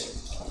sent it.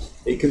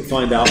 It can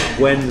find out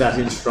when that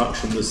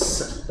instruction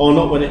was, or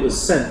not when it was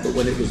sent, but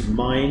when it was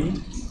mined.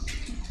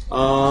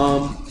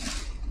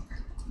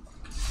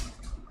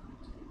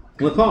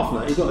 And apart from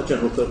that, you've got a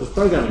general purpose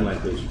programming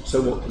language.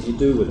 So what can you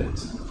do with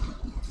it?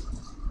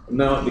 And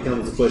now it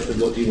becomes a question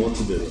of what do you want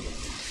to do with it.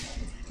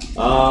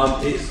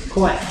 It's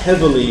quite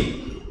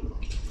heavily,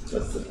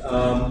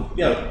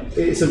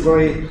 it's a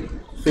very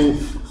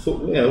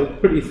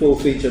pretty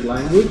full-featured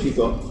language. You've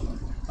got,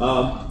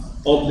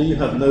 oddly, you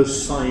have no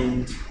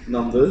signed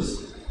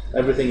numbers.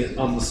 Everything is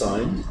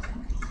unsigned.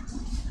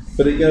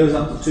 But it goes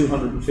up to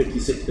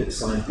 256-bit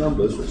signed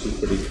numbers, which is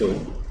pretty cool.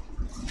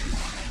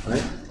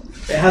 Right?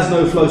 It has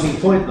no floating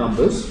point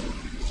numbers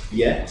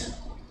yet.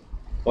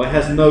 Or it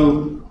has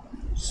no,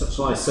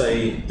 shall I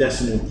say,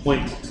 decimal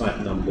point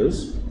type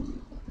numbers.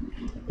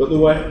 But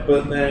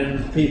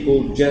then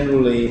people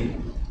generally,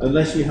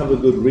 unless you have a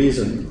good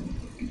reason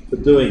for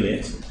doing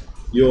it,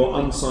 your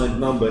unsigned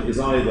number is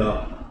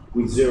either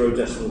with 0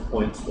 decimal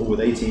points or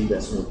with 18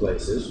 decimal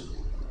places,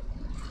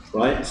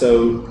 right?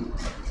 So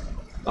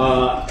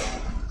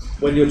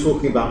when you're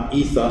talking about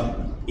ether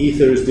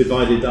is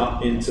divided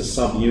up into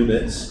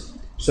subunits.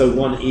 So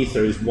one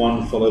ether is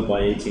 1 followed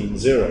by 18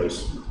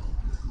 zeros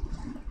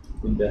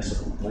in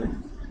decimal, right?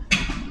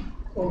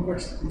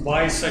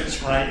 Why such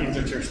high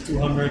integers?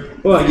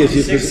 200? Well, I guess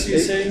you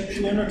say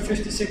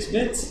 256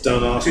 bits?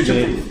 Don't ask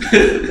me.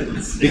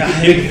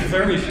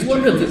 Very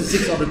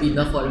 256 ought to be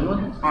enough for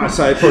everyone. I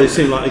say it probably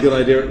seemed like a good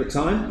idea at the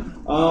time.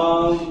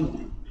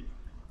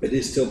 It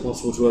is still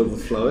possible to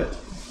overflow it.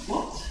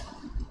 What?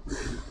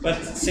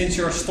 But since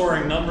you're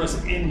storing numbers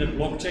in the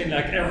blockchain,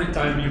 like every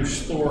time you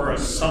store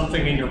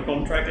something in your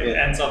contract, it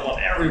ends up on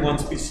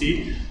everyone's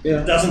PC.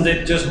 Yeah. Doesn't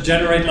it just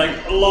generate like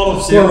a lot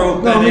of zero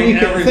padding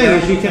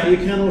everywhere? You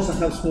can also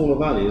have smaller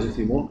values if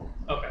you want.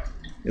 Okay.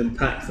 And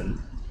pack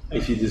them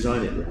if you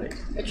design it right.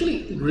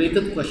 Actually,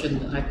 related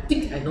question. I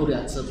think I know the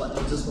answer, but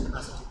I'm just going to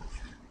ask.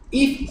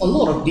 If a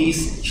lot of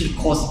these should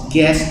cost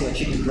gas to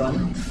actually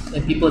run,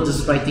 and people are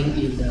just writing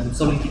in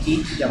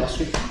Solidity,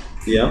 JavaScript.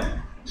 Yeah.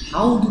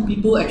 How do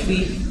people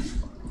actually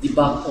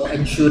debug or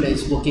ensure that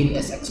it's working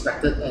as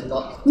expected and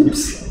not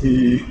oops?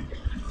 There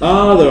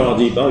are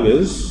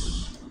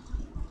debuggers.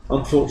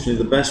 Unfortunately,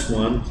 the best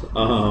one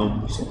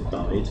sort of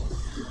died,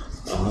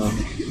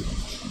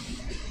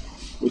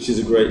 which is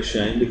a great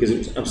shame because it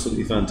was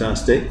absolutely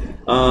fantastic.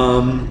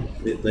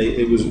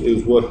 It was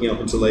working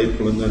up until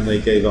April, and then they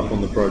gave up on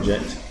the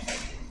project.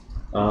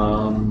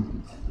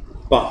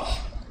 But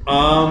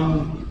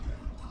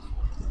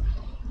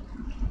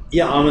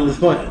Yeah, I mean, the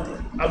point.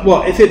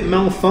 Well, if it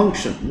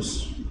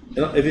malfunctions,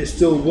 if it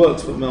still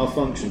works but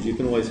malfunctions, you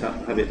can always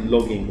have it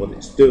logging what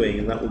it's doing,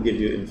 and that will give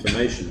you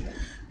information.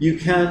 You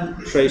can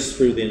trace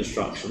through the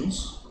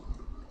instructions,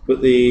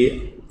 but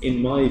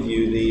in my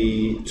view,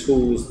 the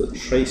tools that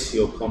trace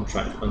your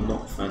contract are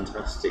not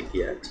fantastic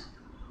yet.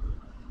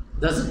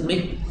 Does it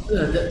mean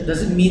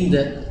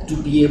that to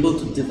be able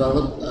to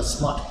develop a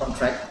smart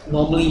contract,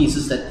 normally it's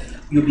just that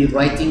you'll be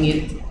writing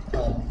it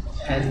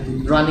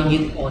and running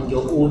it on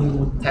your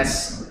own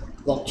test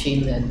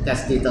blockchain and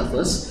test data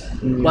first.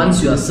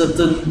 Once you are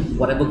certain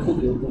whatever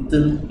code you've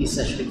written is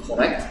actually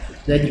correct,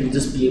 then you'll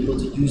just be able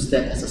to use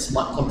that as a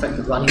smart contract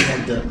running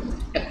on the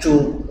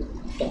actual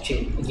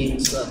blockchain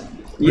against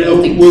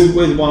real things.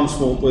 With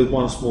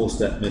one small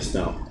step missed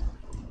out.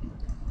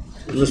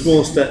 The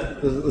small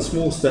step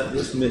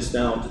that's missed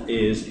out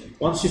is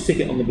once you stick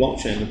it on the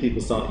blockchain and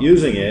people start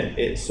using it,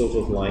 it's sort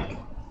of like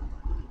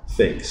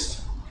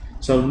fixed.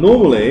 So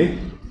normally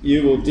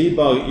you will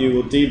debug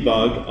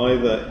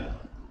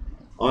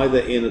either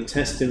in a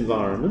test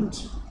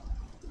environment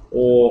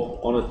or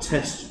on a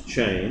test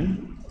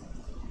chain,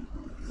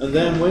 and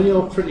then when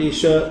you're pretty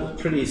certain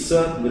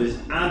that it's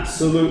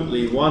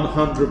absolutely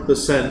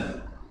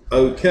 100%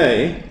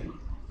 okay,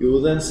 you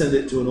will then send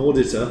it to an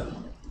auditor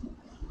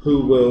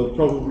who will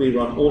probably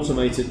run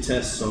automated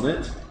tests on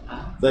it.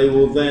 They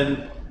will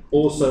then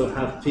also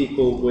have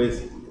people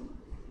with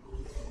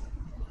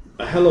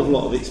a hell of a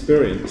lot of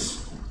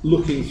experience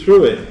looking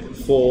through it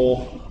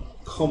for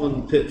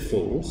common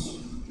pitfalls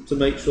to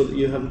make sure that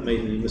you haven't made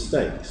any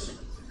mistakes.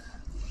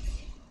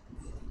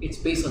 It's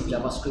based on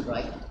JavaScript,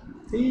 right?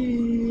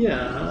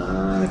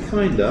 Yeah,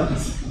 kinda.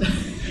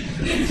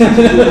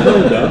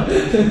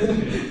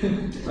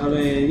 I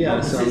mean,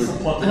 yeah.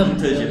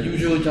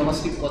 Usual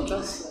JavaScript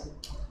contrast?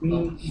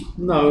 No,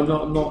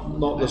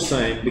 not the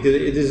same, because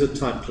it is a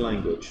typed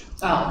language.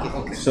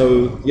 Okay.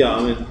 So yeah,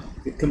 I mean,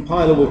 the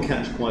compiler will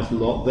catch quite a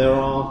lot. There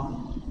are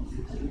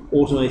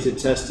automated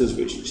testers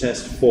which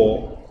test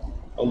for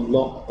a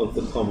lot of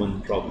the common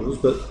problems,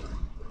 but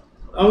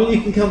I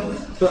mean,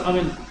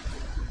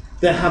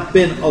 there have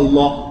been a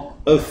lot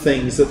of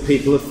things that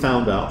people have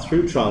found out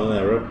through trial and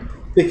error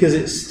because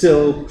it's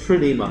still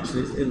pretty much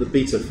in the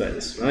beta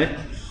phase, right?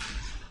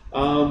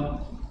 And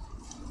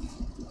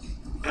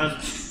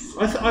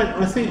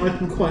I think I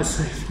can quite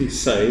safely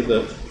say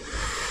that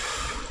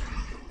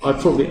I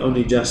probably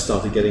only just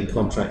started getting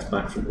contracts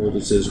back from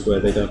auditors where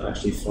they don't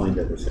actually find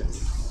everything.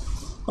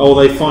 Oh,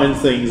 they find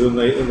things and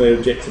they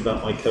object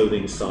about my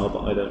coding style,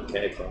 but I don't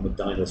care because I'm a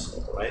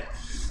dinosaur, right?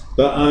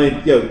 But I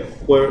mean,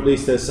 where at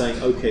least they're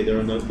saying, okay, there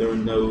are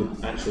no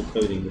actual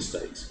coding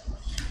mistakes,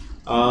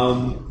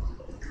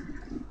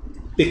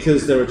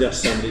 because there are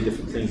just so many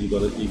different things you've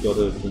got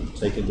to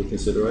take into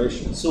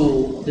consideration.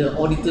 So the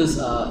auditors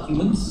are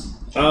humans?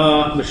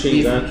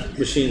 Machines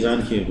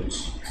and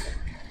humans.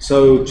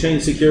 So chain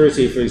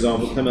security, for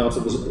example, come out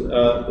of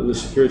the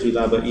security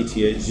lab at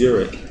ETH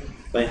Zurich.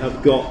 They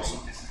have got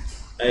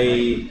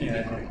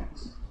a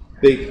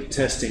big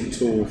testing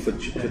tool for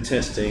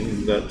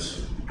testing that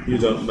you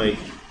don't make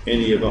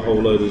any of a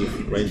whole load of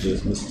different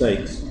ranges of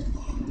mistakes.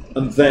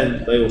 And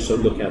then they also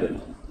look at it.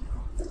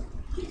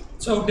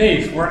 So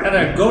Dave, we're at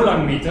a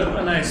Golang meetup,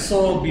 and I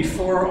saw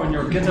before on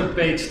your GitHub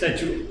page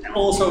that you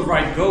also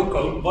write Go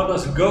code. What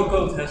does Go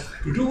code have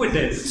to do with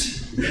this?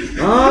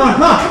 Damn,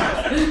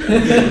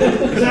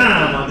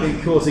 I'm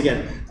being caught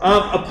again.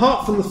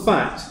 Apart from the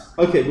fact,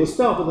 okay, we'll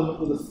start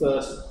with the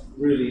first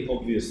really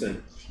obvious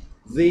thing.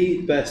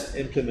 The best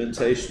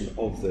implementation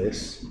of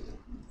this,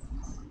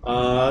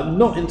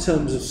 not in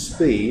terms of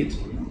speed,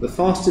 the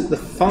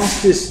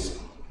fastest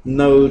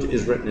node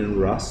is written in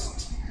Rust.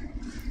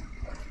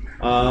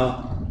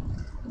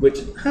 Which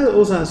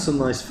also has some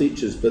nice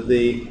features, but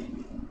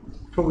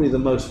probably the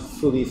most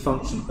fully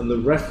functional and the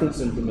reference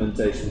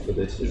implementation for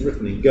this is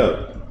written in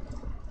Go.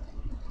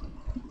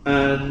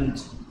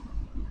 And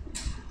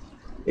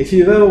if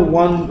you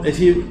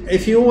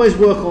always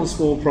work on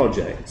small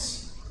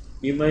projects,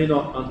 you may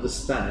not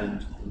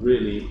understand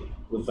really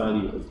the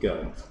value of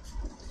Go.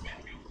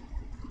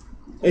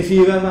 If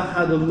you've ever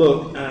had a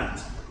look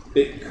at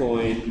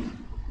Bitcoin,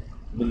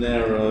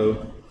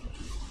 Monero,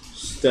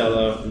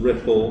 Stellar,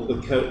 Ripple,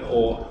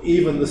 or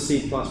even the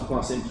C++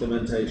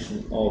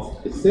 implementation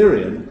of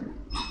Ethereum,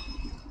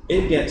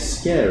 it gets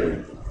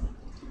scary.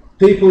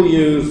 People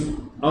use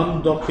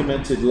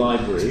undocumented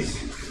libraries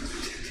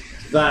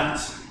that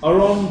are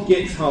on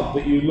GitHub,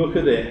 but you look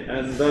at it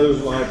and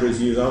those libraries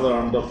use other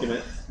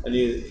undocumented, and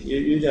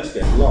you just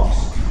get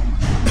lost.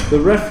 The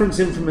reference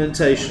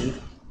implementation,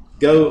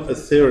 Go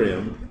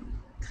Ethereum,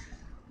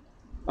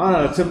 I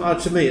don't know,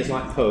 to me it's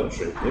like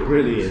poetry. It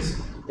really is.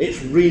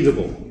 It's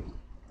readable.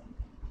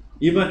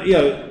 You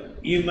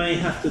may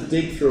have to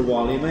dig for a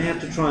while. You may have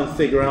to try and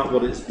figure out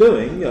what it's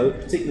doing.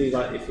 Particularly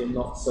like if you're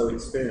not so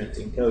experienced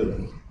in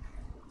coding.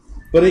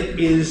 But it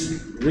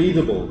is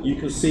readable. You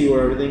can see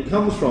where everything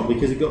comes from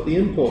because you've got the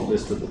import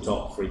list at the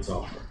top, for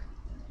example.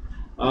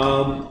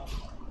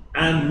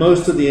 And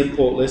most of the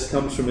import list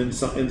comes from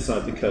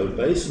inside the code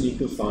base, and you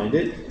can find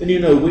it, and you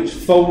know which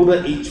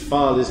folder each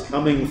file is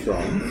coming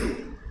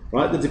from.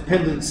 Right? The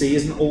dependency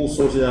isn't all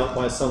sorted out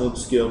by some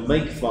obscure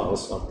make file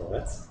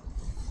somewhere.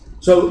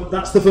 So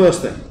that's the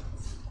first thing.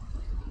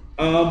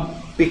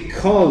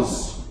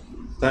 Because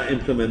that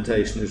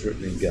implementation is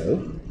written in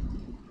Go,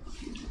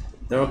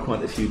 there are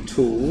quite a few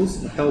tools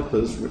and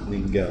helpers written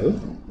in Go,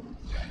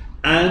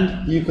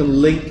 and you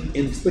can link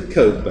into the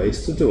code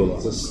base to do a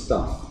lot of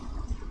stuff.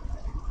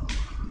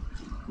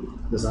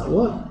 Does that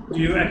work? Do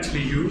you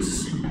actually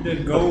use the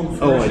Go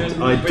version?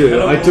 Oh, I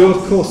do. I do,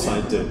 of course I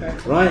do.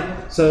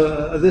 Right?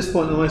 So at this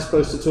point, am I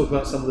supposed to talk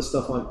about some of the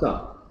stuff I've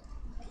done?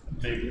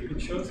 Maybe you can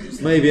show some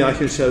stuff. Maybe I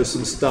can show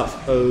some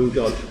stuff. Oh,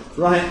 God.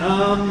 Right.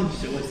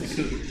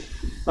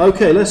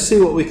 Okay, let's see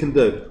what we can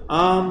do.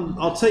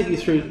 I'll take you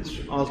through.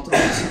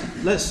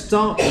 Let's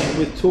start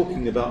with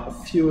talking about a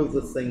few of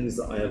the things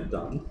that I have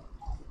done.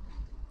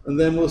 And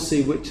then we'll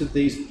see which of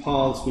these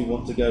paths we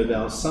want to go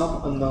down.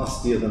 Some are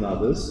nastier than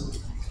others.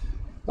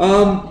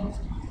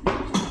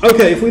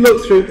 Okay, if we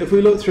look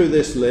through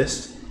this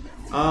list,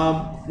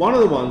 one of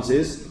the ones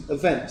is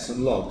events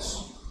and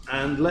logs.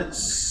 And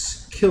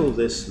let's kill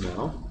this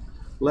now.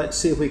 Let's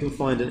see if we can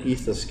find an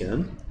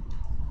Etherscan.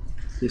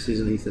 This is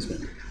an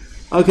Etherscan.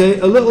 Okay,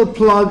 a little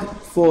plug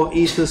for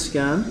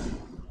Etherscan.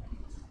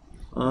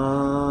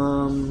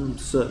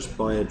 Search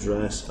by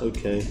address.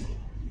 Okay.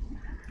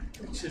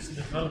 Which is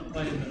developed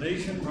by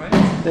Malaysian, right?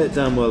 It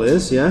damn well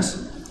is,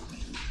 yes.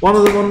 One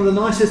of the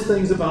nicest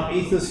things about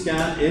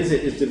Etherscan is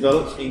it is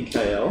developed in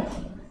KL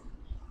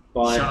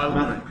by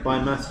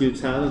Matthew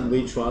Tan and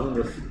Lee Chuan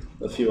and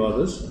a few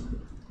others.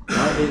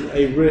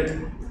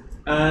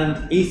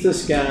 And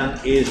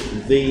Etherscan is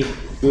the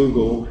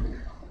Google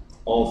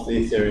of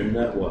the Ethereum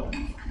network.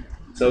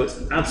 So it's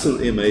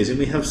absolutely amazing.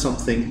 We have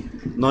something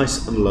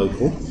nice and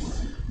local.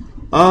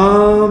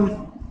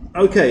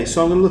 Okay,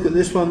 so I'm going to look at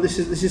this one. This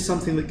is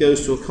something that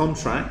goes to a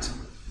contract.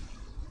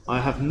 I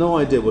have no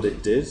idea what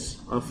it did.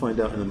 I'll find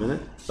out in a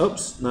minute.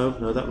 Oops, no,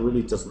 that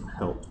really doesn't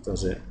help,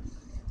 does it?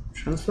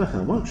 Transfer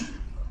how much?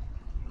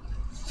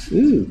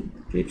 Ooh,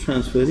 it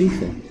transferred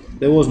Ether.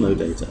 There was no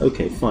data.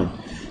 Okay, fine.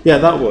 Yeah,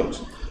 that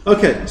works.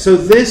 Okay, so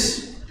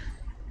this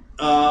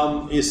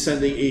is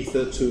sending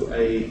Ether to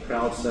a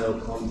crowd sale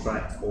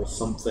contract or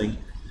something.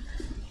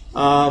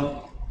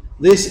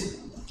 This.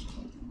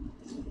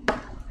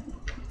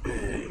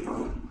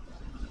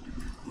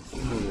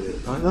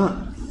 Like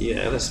that.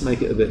 Yeah, let's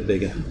make it a bit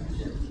bigger.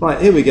 Right,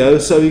 here we go.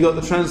 So you've got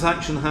the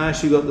transaction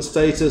hash, you've got the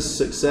status,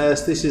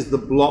 success. This is the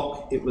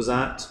block it was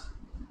at.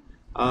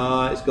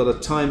 It's got a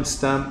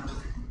timestamp.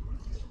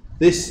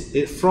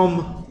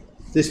 From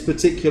this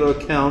particular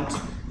account,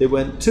 it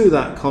went to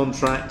that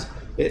contract.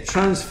 It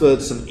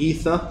transferred some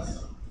Ether.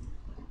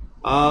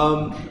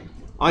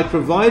 I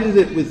provided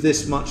it with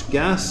this much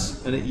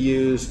gas, and it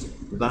used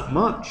that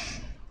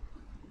much.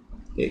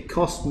 It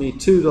cost me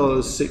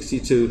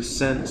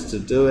 $2.62 to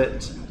do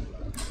it.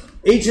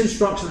 Each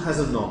instruction has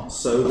a knot,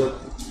 so that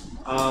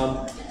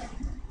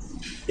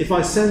if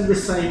I send the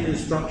same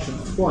instruction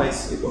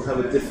twice, it will have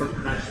a different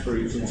hash for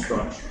each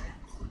instruction.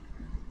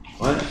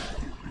 Right?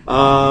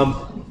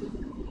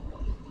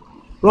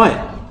 Right.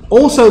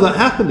 Also, that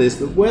happened is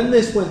that when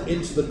this went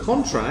into the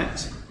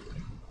contract,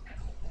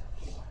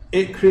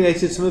 it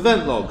created some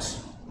event logs.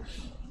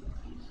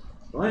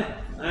 Right?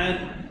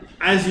 And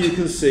as you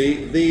can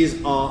see,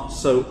 these are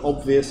so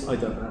obvious, I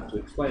don't have to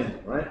explain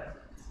them, right?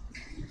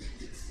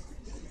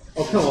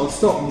 Oh, come on,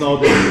 stop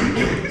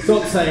nodding.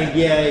 Stop saying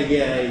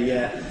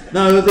yeah.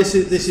 No, this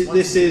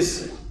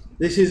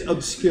is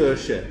obscure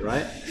shit,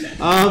 right?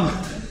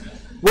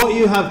 What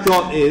you have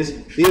got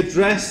is the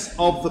address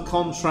of the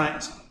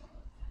contract.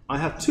 I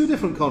have two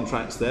different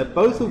contracts there,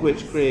 both of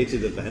which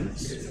created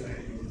events.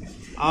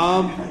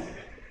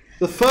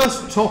 The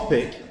first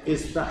topic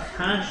is the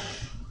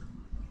hash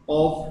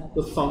of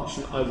the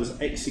function I was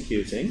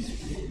executing.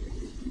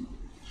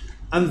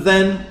 And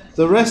then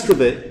the rest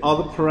of it are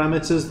the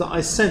parameters that I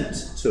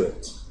sent to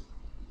it.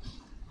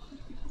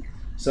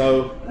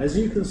 So, as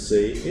you can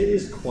see, it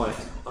is quite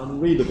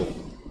unreadable.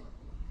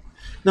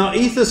 Now,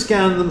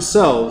 Etherscan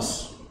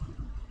themselves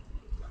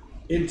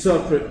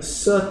interpret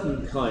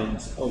certain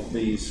kinds of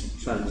these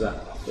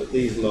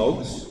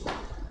logs,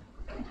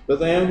 but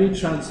they only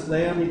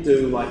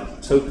do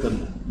like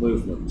token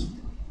movement,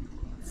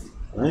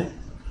 right?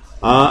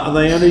 And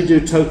they only do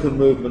token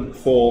movement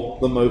for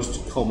the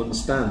most common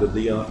standard,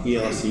 the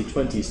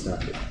ERC20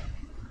 standard.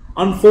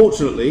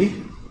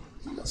 Unfortunately,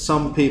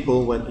 some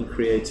people went and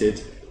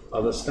created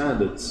other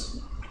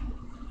standards.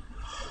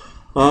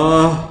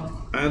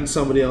 And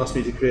somebody asked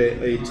me to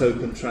create a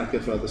token tracker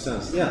for other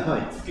standards. Yeah,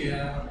 hi. Okay,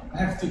 I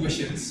have two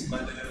questions,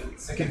 but the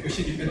second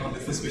question depends on the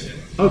first question.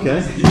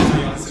 Okay.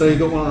 So you've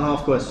got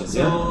 1.5 questions,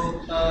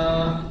 so,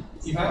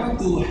 if I want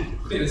to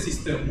create a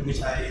system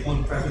which I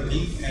own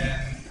privately and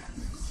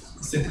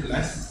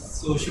centralized,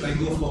 so should I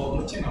go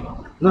for blockchain or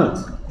not?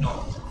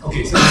 No.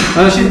 Okay, so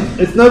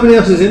if nobody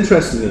else is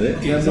interested in it,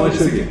 okay, then so why the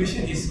should second you?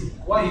 question is,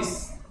 why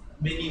is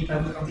many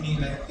private companies,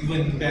 like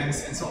even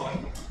banks and so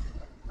on,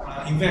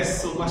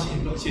 invest so much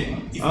in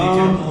blockchain if they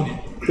can own it?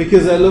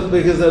 Because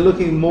they're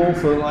looking more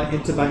for like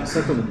interbank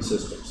settlement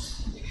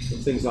systems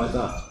and things like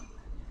that.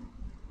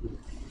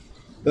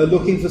 They're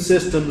looking for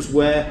systems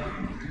that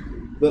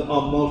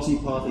are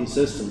multi-party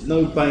systems.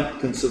 No bank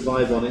can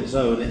survive on its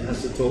own. It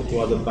has to talk to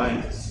other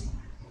banks.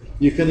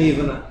 You can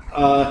even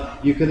have,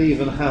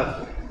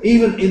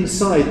 even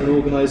inside an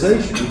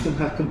organization, you can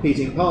have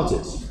competing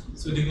parties.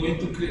 So they're going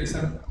to create a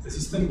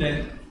system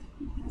that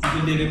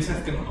even they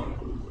themselves cannot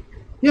own.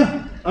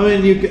 Yeah, I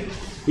mean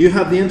you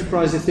have the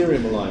Enterprise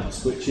Ethereum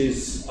Alliance, which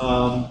is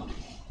a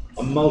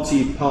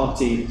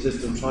multi-party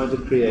system trying to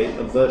create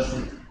a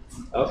version,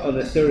 an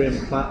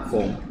Ethereum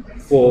platform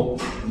for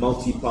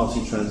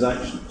multi-party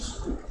transactions,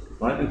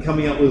 right? And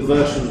coming up with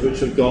versions which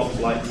have got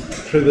like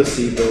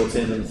privacy built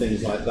in and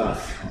things like that,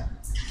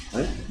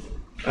 right?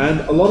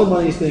 And a lot of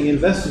money is being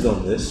invested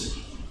on this,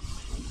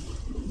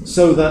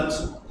 so that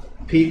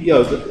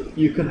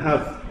you can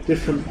have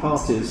different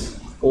parties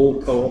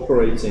all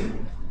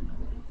cooperating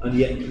and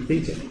yet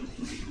competing.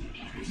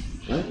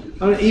 Right?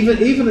 I mean,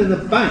 even in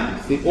the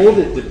bank, the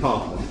audit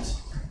department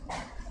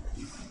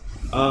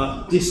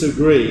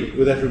disagree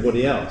with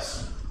everybody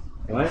else,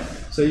 right?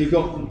 So you've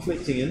got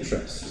conflicting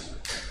interests,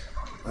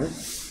 right?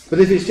 But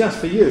if it's just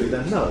for you,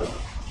 then no.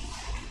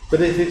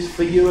 But if it's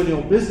for you and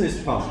your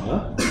business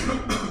partner,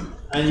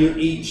 and you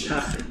each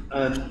have,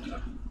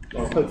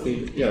 well,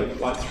 hopefully,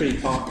 like 3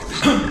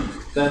 partners,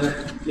 then then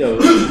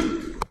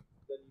you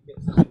get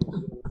something that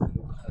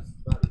has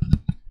value.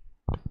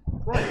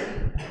 Right.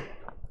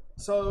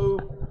 So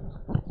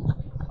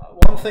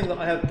one thing that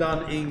I have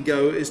done in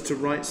Go is to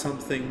write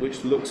something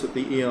which looks at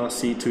the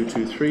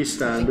ERC-223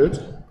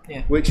 standard,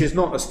 which is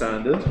not a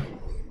standard,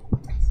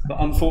 but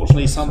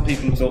unfortunately some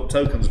people have built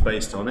tokens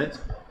based on it,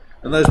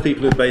 and those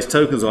people who base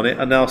tokens on it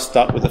are now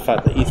stuck with the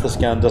fact that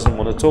Etherscan doesn't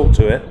want to talk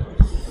to it.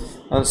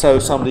 And so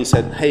somebody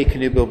said, hey,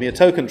 can you build me a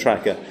token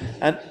tracker?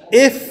 And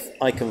if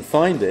I can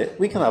find it,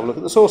 we can have a look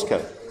at the source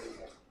code.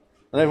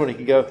 And everybody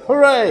can go,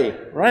 hooray,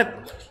 right?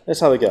 That's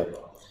how they go.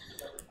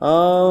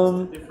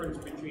 What's the difference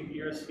between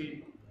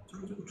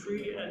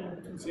ERC-223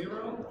 and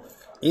 0?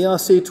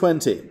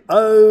 ERC-20.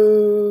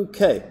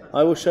 Okay,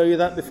 I will show you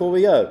that before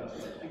we go.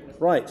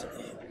 Right.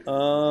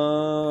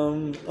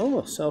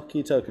 Oh,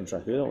 self-key token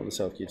tracker. We don't want the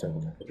self-key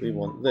token tracker. We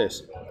want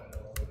this.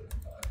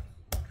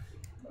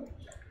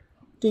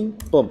 Ding,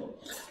 boom.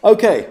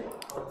 Okay,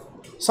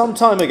 some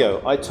time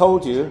ago I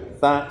told you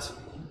that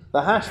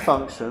the hash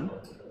function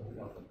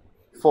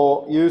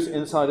for use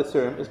inside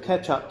Ethereum is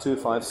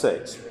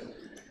catchup256.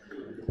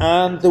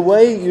 And the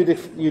way you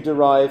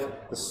derive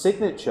the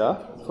signature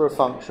for a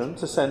function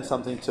to send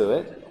something to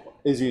it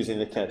is using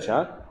the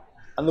catchup.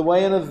 And the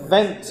way an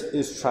event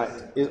is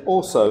tracked is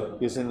also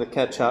using the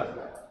catchup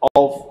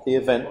of the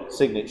event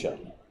signature.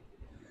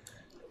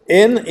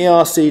 In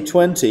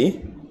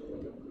ERC-20,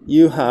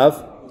 you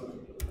have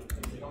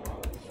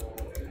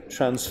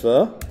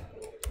transfer,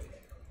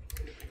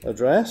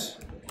 address,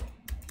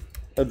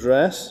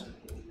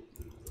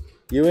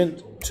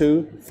 uint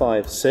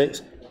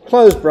 256,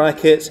 close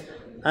brackets,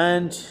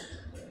 and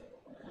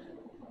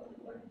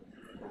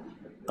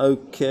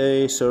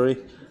okay, sorry.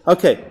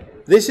 Okay,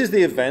 this is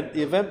the event.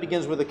 The event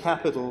begins with a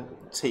capital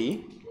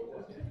T,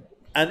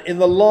 and in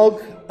the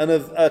log,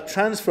 a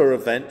transfer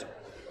event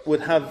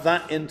would have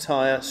that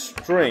entire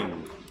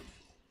string,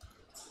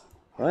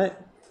 right?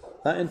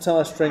 That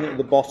entire string at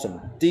the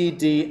bottom,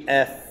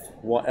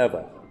 DDF,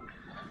 whatever.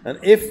 And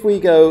if we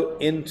go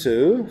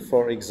into,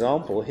 for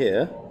example,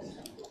 here,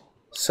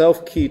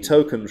 self-key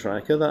token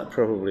tracker, that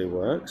probably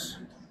works.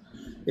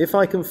 If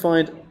I can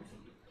find,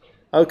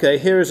 okay,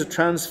 here is a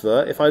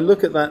transfer. If I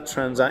look at that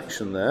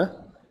transaction there,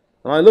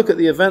 and I look at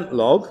the event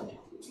log,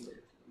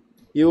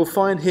 you will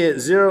find here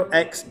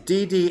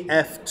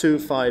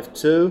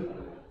 0xDDF252.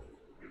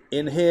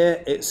 In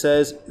here it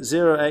says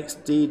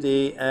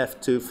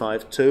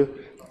 0xDDF252.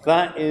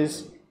 That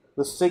is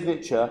the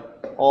signature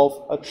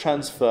of a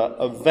transfer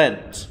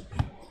event.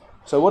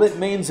 So what it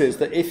means is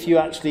that if you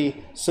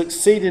actually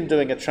succeed in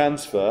doing a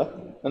transfer,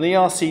 an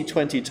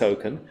ERC-20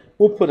 token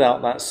will put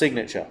out that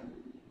signature.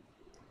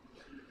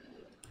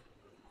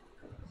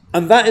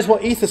 And that is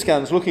what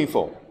Etherscan is looking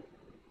for,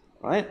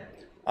 right?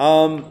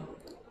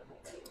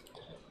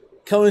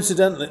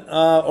 Coincidentally,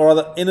 or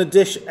rather, in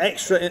addition,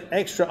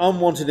 extra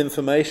unwanted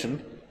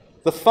information,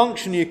 the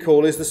function you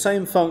call is the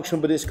same function,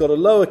 but it's got a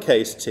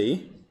lowercase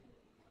t,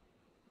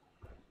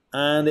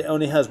 and it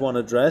only has one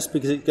address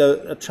because it goes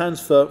a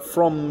transfer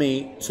from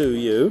me to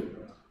you.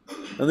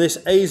 And this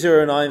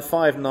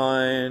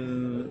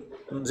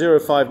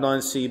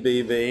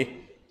A0959059CBB,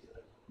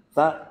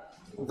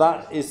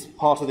 that is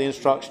part of the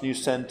instruction you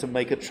send to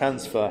make a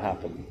transfer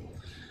happen.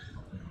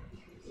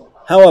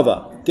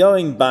 However,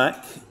 going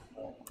back,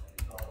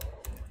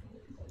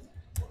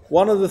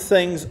 one of the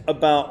things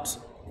about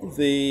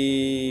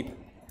the...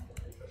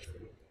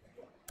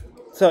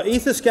 So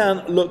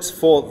Etherscan looks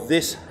for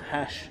this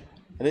hash,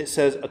 and it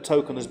says a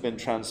token has been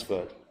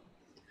transferred.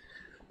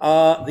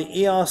 The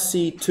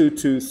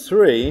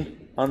ERC-223,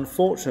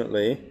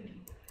 unfortunately,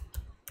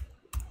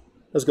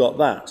 has got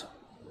that.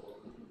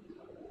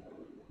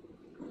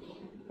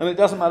 And it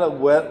doesn't matter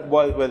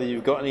whether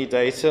you've got any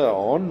data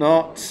or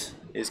not,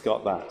 it's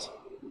got that.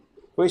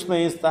 Which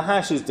means the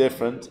hash is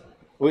different,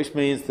 which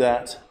means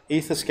that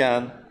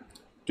Etherscan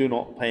do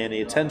not pay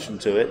any attention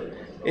to it.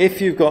 If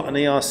you've got an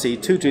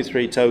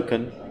ERC223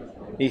 token,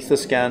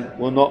 Etherscan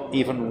will not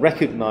even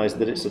recognize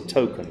that it's a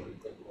token.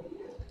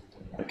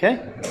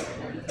 Okay?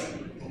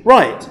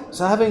 Right,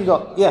 so having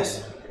got, yes?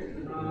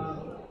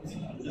 Is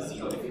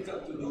it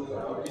difficult to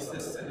do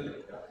business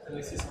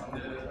analysis on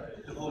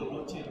the whole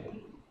blockchain?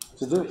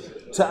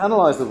 To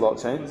analyze the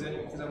blockchain? For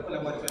example, I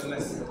want to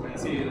analyze my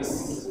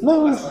sales.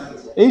 No,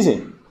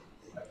 easy.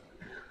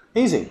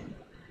 Easy.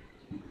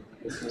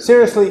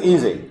 Seriously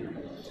easy.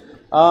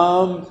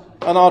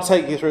 And I'll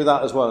take you through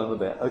that as well in a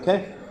bit,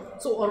 okay?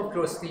 So out of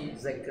curiosity,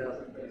 like,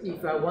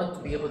 if I want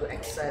to be able to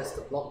access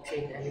the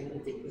blockchain and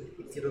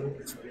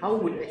Ethereum, how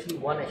would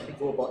one actually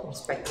go about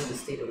inspecting the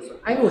state of it?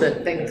 I know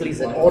that technically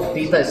that all the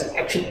data is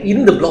actually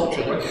in the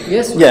blockchain,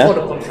 yes, yeah. all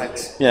the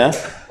contracts. Yeah.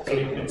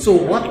 Okay. So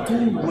what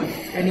tool would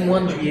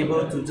anyone be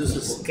able to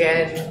just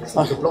scan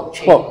the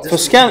blockchain? Well,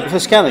 for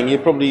scanning, you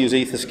probably use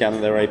Etherscan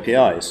and their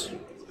APIs.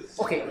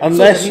 Okay.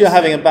 Unless you're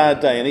having a bad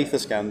day and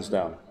Etherscan's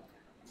down.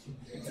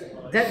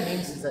 That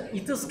means that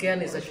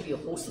Etherscan is actually a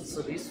hosted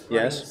service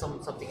running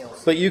something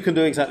else. But you can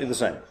do exactly the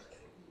same.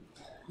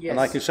 Yes. And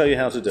I can show you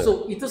how to do it.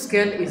 So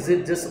Etherscan, is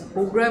it just a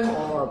program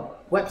or a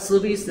web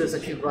service that's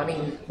actually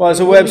running? Well,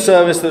 it's a web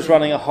service that's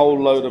running a whole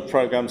load of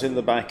programs in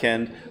the back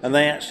end, and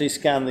they actually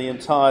scan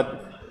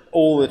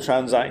all the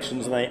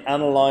transactions, and they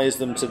analyze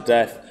them to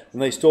death,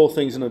 and they store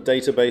things in a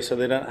database so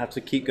they don't have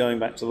to keep going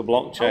back to the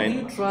blockchain. How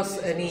do you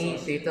trust any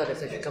data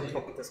that's actually comes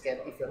from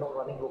Etherscan if you're not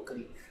running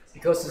locally?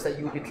 Because it's that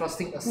you'll be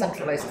trusting a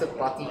centralized third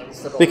party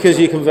instead of... Because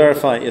you can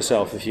verify it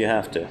yourself if you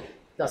have to.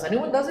 Does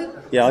anyone does it?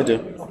 Yeah, I do.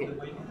 Okay,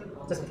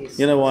 just in case.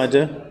 You know why I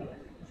do?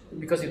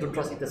 Because you don't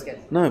trust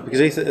Etherscan. No,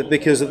 because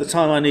at the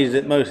time I needed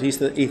it most,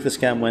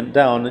 Etherscan went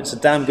down. It's a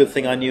damn good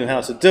thing I knew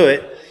how to do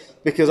it,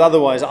 because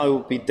otherwise I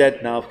would be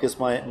dead now, because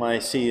my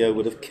CEO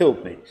would have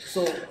killed me.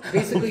 So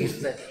basically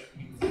it's that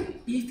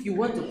if you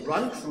want to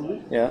run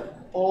through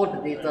all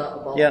the data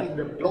about in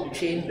the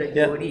blockchain that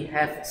you already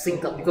have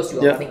synced up because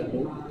you are running a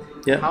node,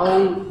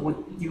 how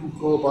would you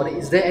go about it?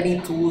 Is there any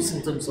tools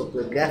in terms of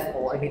the graph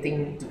or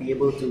anything to be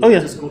able to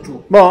just go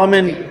through? Well, I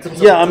mean,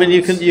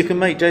 you can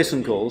make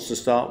JSON calls to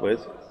start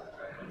with.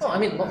 No, I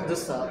mean not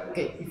just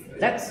okay. If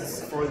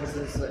that's for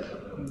instance,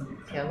 you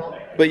cannot.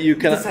 But you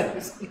can.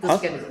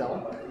 Etherscan is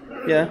down.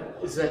 Yeah.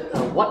 Is that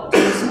what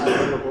tools are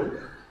available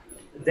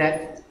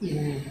that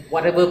in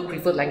whatever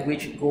preferred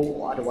language you go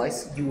or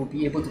otherwise you will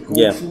be able to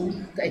go through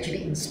to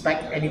actually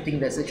inspect anything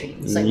that's actually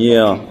inside the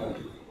blockchain?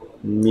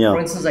 For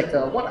instance, like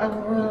what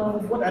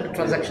are the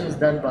transactions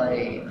done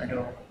by, I don't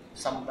know,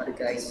 some other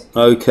guys?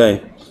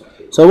 Okay,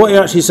 so what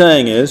you're actually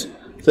saying is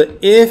that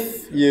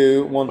if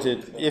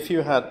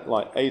you had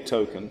like a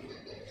token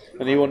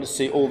and you wanted to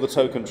see all the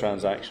token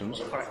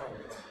transactions,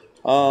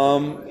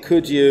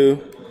 could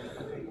you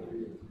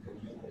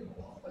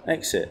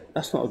exit?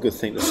 That's not a good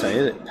thing to say,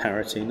 is it?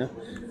 Parity, no?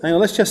 Hang on,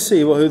 let's just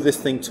see what this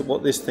thing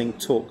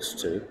talks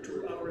to.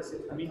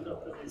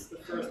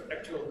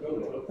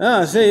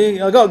 Ah,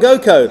 see, I got Go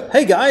code.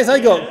 Hey guys, I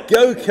got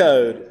Go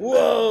code.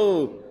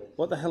 Whoa!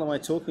 What the hell am I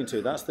talking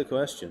to? That's the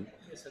question.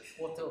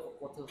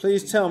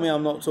 Please tell me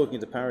I'm not talking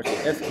to Parity.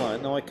 F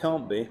client. No, I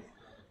can't be. Have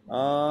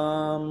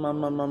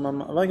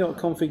I got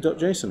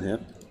config.json here?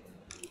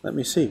 Let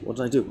me see. What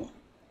did I do?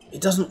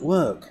 It doesn't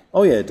work.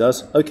 Oh yeah, it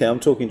does. Okay, I'm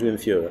talking to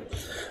Infura.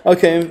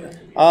 Okay,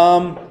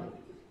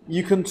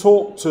 you can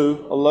talk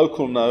to a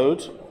local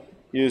node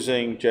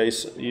using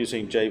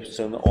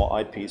JSON or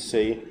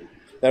IPC.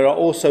 There are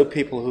also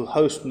people who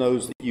host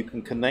nodes that you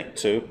can connect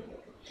to,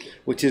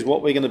 which is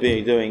what we're going to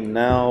be doing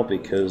now,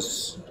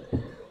 because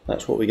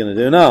that's what we're going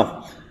to do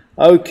now.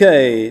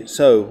 Okay,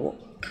 so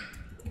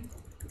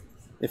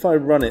if I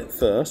run it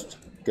first,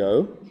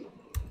 go,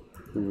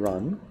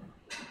 run,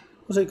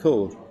 what's it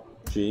called?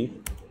 G.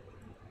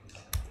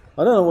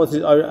 I don't know what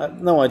I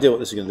have no idea what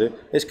this is going to do.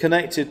 It's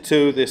connected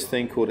to this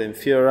thing called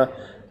Infura,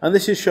 and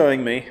this is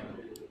showing me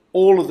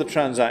all of the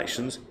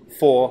transactions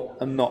for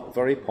a not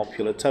very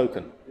popular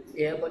token.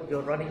 Yeah, but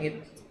you're running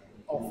it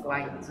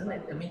offline, isn't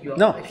it? I mean,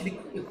 you're actually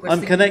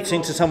I'm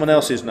connecting to someone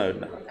else's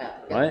node now,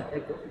 right?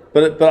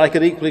 But I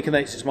could equally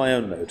connect it to my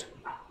own node,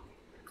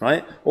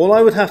 right? All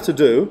I would have to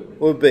do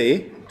would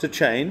be to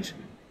change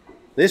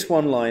this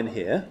one line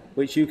here,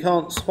 which you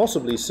can't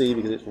possibly see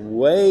because it's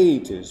way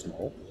too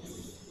small.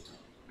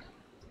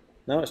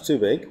 Now it's too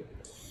big.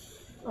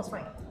 That's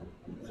fine.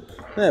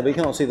 Yeah, but you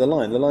can't see the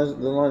line. The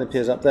line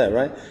appears up there,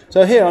 right?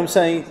 So here I'm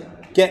saying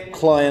get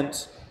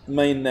client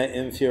mainnet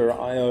Infura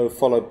IO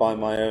followed by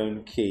my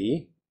own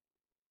key,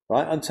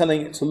 right? I'm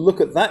telling it to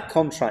look at that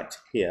contract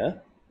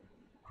here,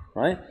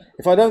 right?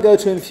 If I don't go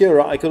to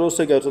Infura, I could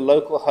also go to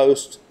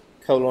localhost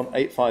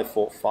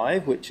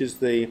 :8545, which is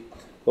the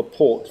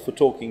port for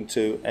talking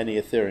to any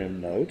Ethereum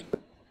node,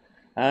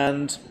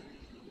 and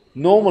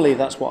normally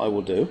that's what I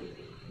will do.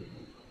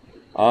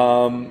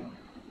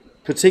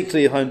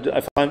 Particularly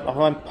if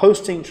I'm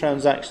posting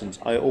transactions,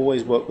 I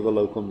always work with a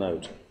local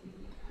node.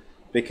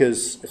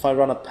 because if I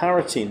run a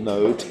parity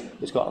node,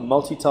 it's got a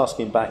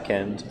multitasking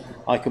backend,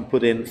 I can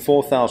put in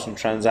 4,000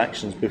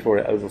 transactions before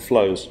it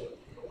overflows.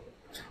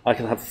 I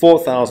can have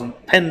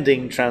 4,000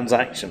 pending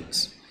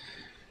transactions,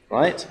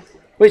 right?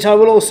 Which I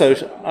will also,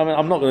 I mean,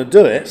 I'm not going to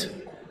do it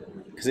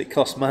because it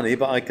costs money,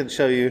 but I can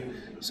show you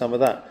some of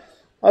that.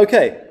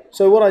 Okay,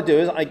 so what I do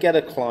is I get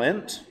a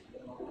client.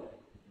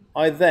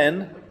 I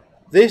then,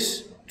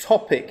 this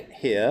topic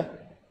here,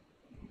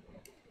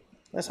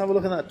 let's have a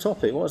look at that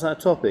topic. What was that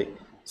topic?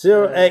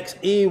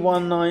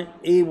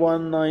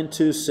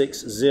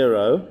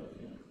 0xe19260.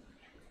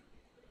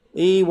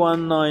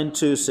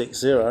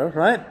 E19260,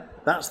 right?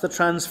 That's the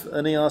transfer,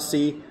 an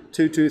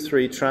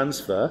ERC223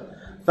 transfer.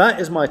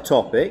 That is my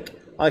topic.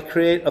 I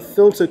create a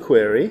filter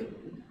query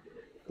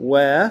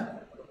where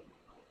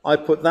I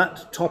put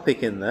that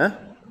topic in there,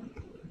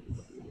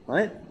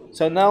 right?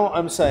 So now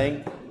I'm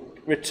saying,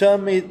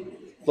 return me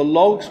the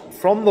logs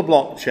from the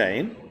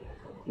blockchain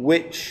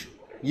which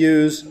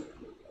use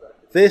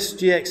this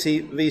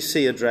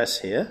GXVC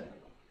address here.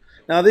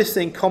 Now this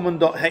thing,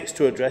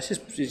 common.hex2 address,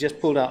 is just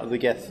pulled out of the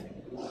Geth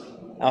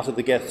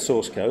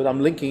source code.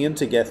 I'm linking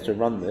into Geth to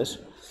run this,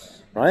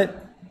 right?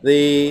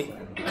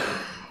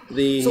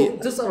 So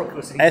just out of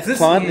curiosity, Eth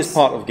client is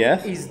part of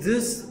Geth. Is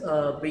this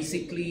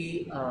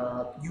basically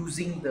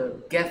using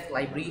the Geth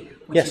library,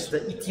 which is the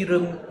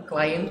Ethereum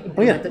client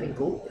implemented in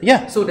Go?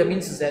 Yeah. So that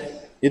means is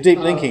that you're deep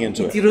linking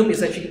into it. Ethereum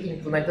is actually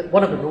implemented,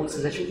 one of the nodes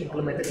is actually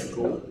implemented in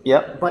Go.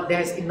 Yep. But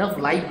there's enough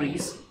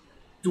libraries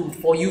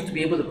for you to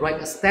be able to write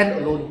a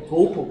standalone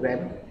Go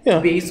program to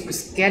be able to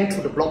scan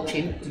through the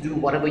blockchain to do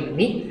whatever you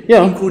need,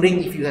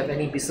 including if you have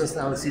any business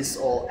analysis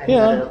or any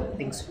other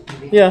things you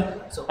need.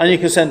 Yeah, so, and you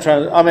can send,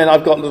 I mean,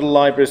 I've got little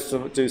libraries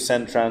to do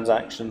send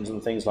transactions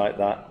and things like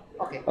that.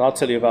 Okay. And I'll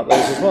tell you about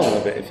those as well in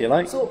a bit if you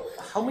like. So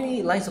how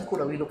many lines of code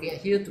are we looking at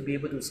here to be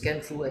able to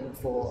scan through and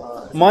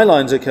for... My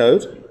lines of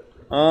code?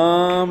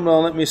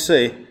 Well, let me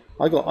see.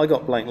 I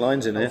got blank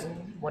lines in here.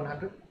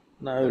 100?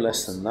 No,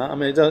 less than that. I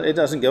mean, it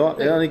doesn't go up.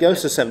 It only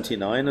goes to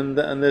 79, and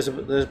there's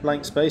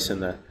blank space in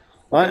there.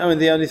 Right. I mean,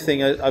 the only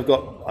thing I've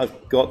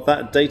got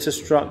that data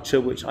structure,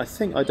 which I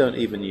think I don't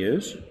even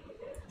use.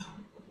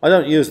 I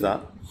don't use that.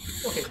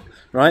 Okay.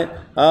 Right.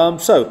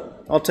 So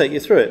I'll take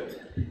you through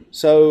it.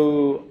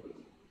 So,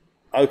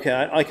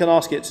 okay, I can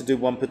ask it to do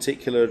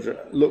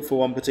look for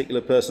one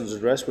particular person's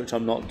address, which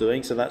I'm not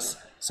doing. So that's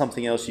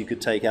something else you could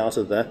take out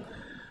of there.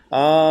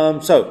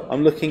 So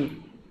I'm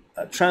looking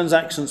at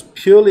transactions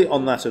purely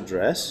on that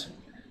address.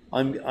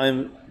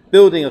 I'm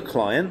building a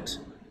client.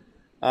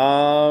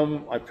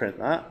 I print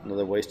that,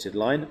 another wasted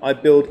line. I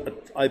build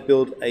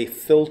a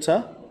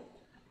filter.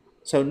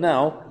 So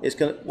now it's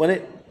going to, when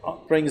it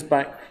brings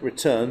back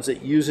returns,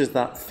 it uses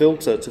that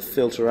filter to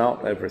filter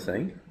out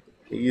everything.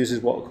 It uses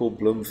what are called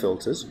Bloom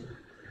filters,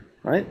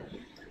 right?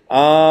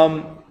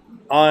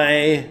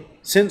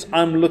 Since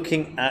I'm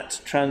looking at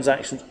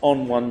transactions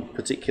on one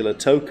particular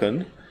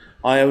token,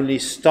 I only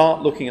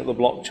start looking at the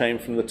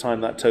blockchain from the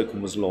time that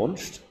token was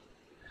launched.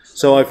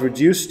 So I've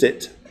reduced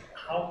it.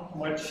 How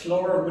much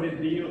slower would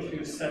it be if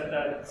you set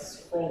that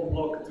scroll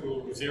block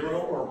to 0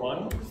 or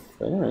 1?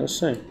 Let's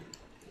see.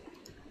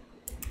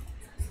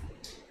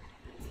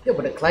 Yeah,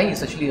 but the client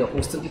is actually a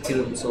hosted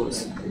Ethereum, so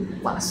it's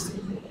fast.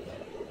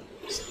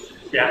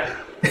 Yeah.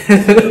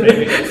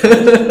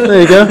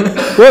 There you go.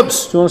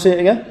 Whoops. Do you want to see it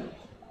again?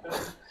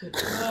 No,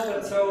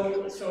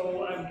 but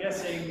so I'm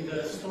guessing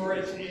the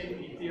storage in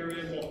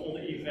Ethereum of all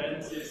the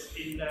events is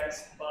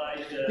indexed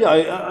by the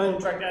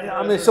contract address.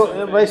 I mean,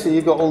 so basically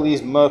you've got all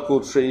these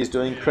Merkle trees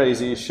doing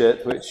crazy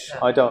shit, which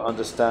I don't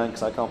understand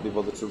because I can't be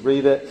bothered to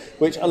read it,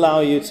 which allow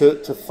you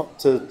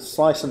to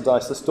slice and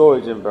dice the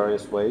storage in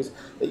various ways.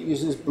 It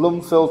uses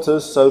Bloom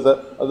filters so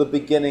that at the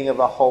beginning of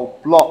a whole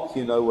block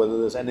you know whether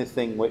there's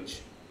anything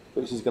which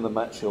is going to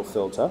match your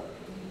filter.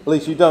 At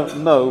least you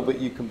don't know, but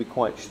you can be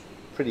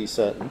pretty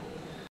certain.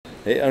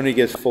 It only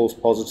gives false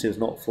positives,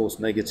 not false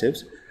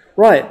negatives.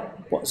 Right,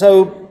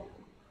 so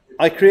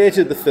I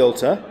created the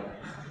filter.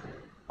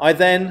 I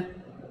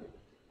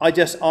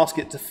just ask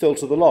it to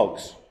filter the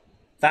logs.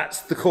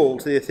 That's the call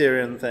to the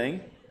Ethereum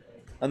thing.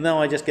 And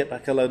now I just get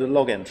back a load of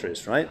log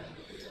entries, right?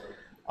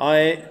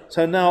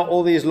 So now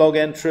all these log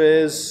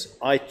entries,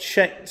 I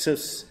check to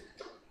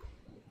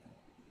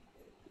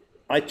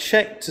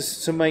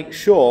make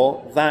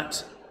sure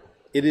that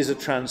it is a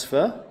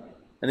transfer.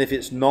 And if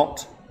it's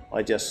not,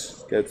 I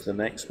just go to the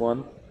next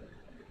one.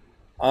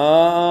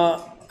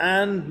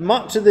 And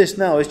much of this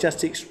now is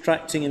just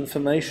extracting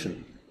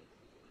information,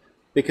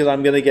 because I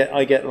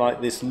get like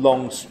this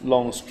long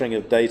string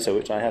of data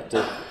which I have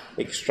to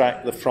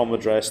extract the from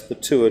address, the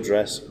to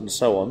address, and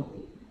so on.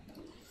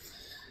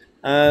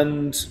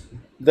 And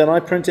then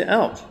I print it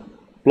out.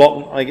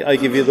 I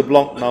give you the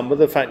block number,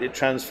 the fact it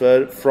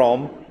transferred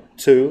from,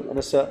 to, and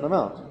a certain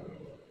amount.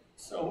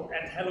 So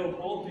at Hello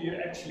World, do you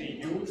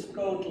actually use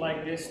code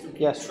like this to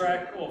keep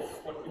track of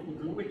what people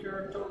do with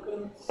your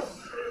tokens?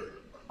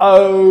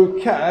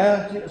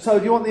 Okay, so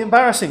do you want the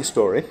embarrassing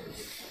story?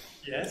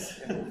 Yes.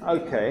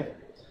 Okay,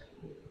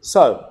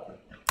 so,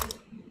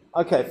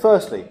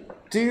 firstly,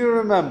 do you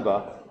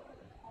remember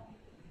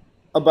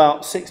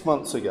about 6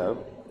 months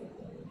ago,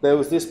 there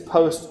was this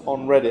post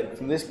on Reddit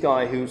from this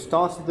guy who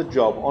started the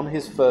job on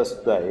his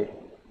first day.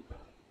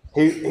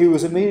 He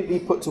was immediately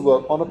put to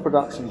work on a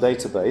production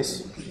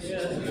database.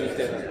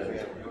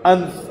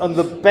 And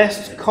the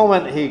best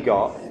comment he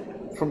got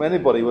from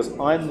anybody was,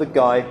 "I'm the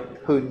guy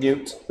who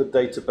nuked the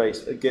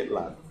database at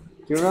GitLab."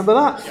 Do you remember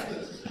that?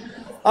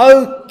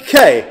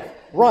 Okay,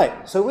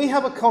 right. So we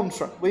have a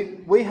contract.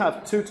 We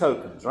have 2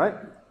 tokens, right?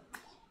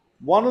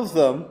 One of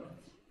them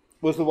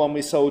was the one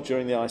we sold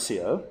during the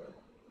ICO,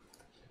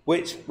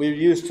 which we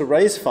used to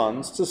raise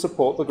funds to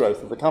support the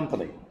growth of the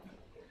company.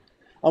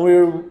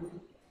 And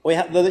we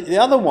have the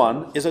other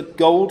one is a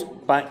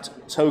gold-backed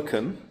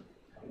token.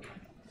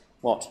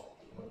 What?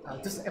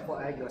 Just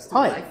FYI, you're still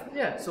Hi. live.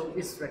 Yeah, so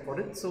it's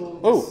recorded.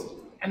 So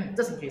and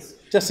just in case.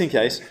 Just in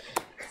case.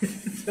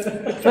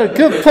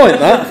 Good point,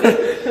 that.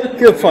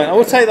 Good point. I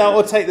will take that.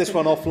 We'll take this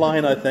one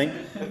offline, I think.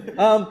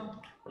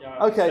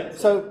 Okay,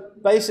 so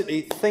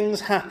basically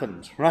things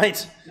happened,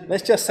 right?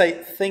 Let's just say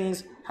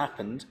things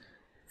happened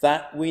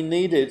that we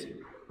needed.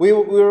 We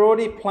were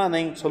already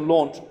planning to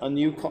launch a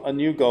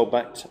new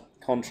gold-backed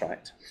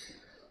contract,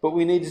 but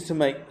we needed to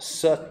make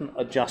certain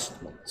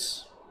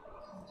adjustments,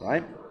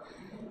 right?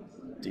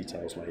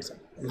 Details later.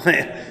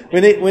 we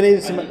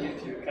needed to make.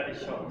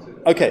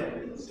 Okay.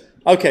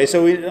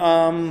 So we.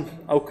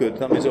 Oh, good.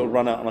 That means it'll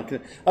run out. And I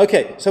can.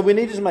 Okay. So we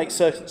needed to make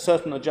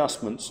certain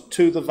adjustments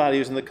to the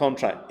values in the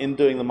contract in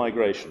doing the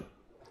migration.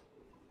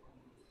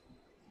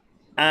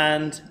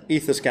 And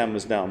Etherscan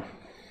was down.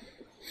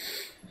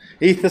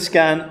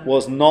 Etherscan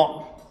was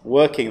not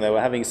working. They were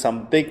having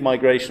some big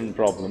migration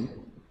problem.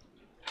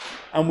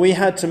 And we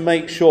had to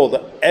make sure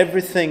that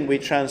everything we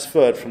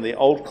transferred from the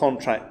old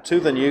contract to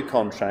the new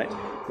contract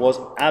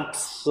was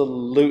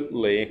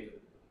absolutely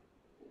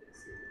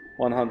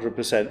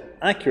 100%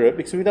 accurate,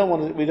 because we don't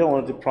want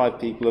to deprive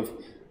people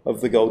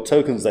of the gold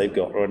tokens they've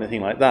got or anything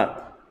like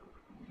that.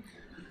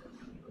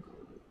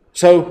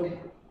 So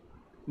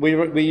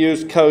we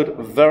used code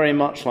very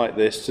much like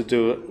this to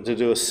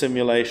do a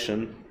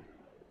simulation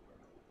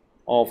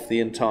of the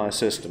entire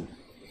system,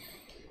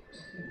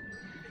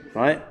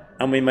 right?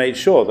 And we made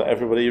sure that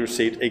everybody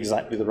received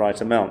exactly the right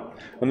amount.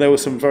 And there were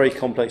some very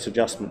complex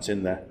adjustments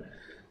in there.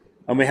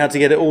 And we had to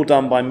get it all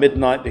done by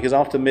midnight, because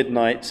after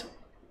midnight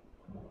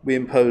we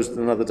imposed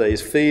another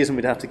day's fees, and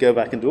we'd have to go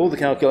back and do all the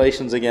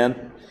calculations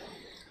again.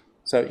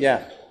 So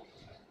yeah,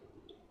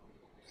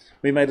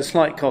 we made a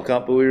slight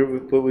cock-up, but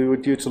we were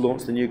due to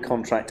launch the new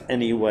contract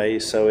anyway,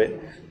 so it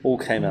all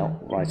came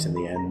out right in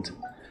the end.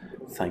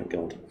 Thank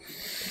God.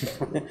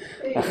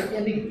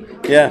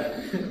 Yeah,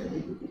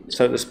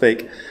 so to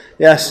speak.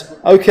 Yes,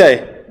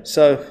 okay,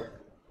 so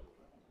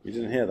you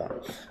didn't hear that.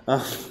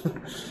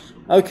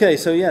 Okay,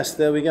 so yes,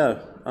 there we go.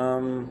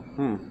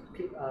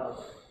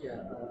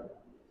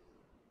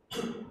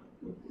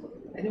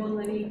 Anyone,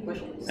 any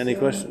questions? Any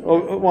questions?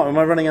 Oh, what, am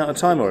I running out of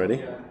time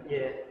already?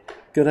 Yeah.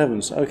 Good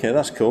heavens, okay,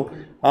 that's cool.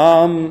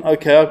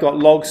 Okay, I've got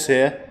logs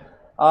here.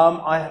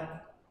 Okay,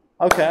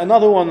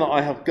 another one that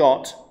I have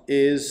got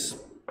is,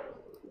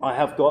 I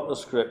have got a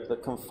script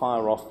that can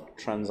fire off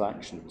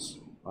transactions,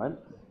 right?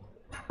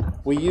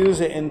 We use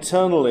it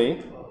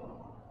internally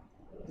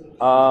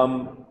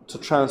to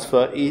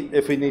transfer,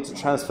 if we need to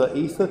transfer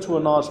Ether to a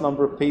large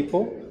number of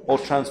people, or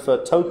transfer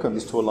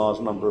tokens to a large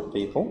number of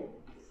people.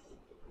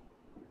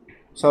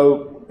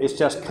 So it's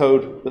just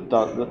code that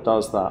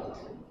does that.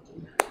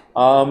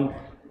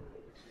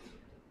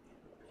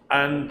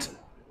 And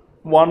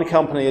one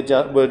company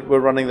were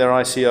running their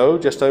ICO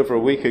just over a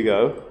week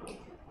ago,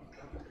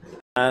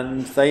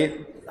 and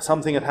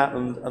something had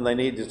happened, and they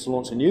needed to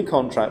launch a new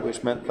contract,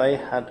 which meant they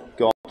had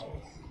got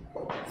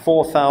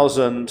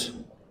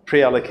 4,000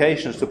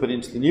 pre-allocations to put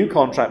into the new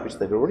contract, which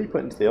they'd already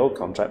put into the old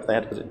contract, but they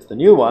had to put it into the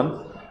new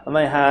one, and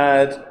they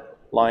had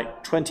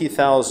like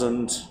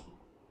 20,000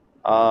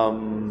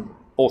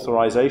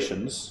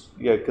 authorizations,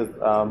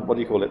 what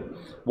do you call it,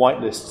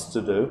 whitelists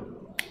to do.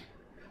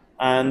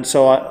 And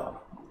so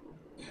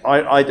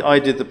I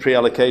did the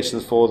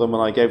pre-allocations for them,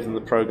 and I gave them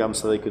the program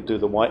so they could do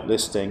the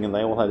whitelisting, and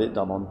they all had it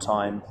done on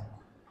time,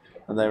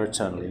 and they're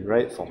eternally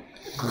grateful.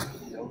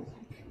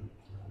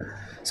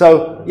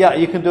 So yeah,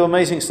 you can do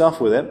amazing stuff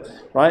with it,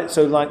 right?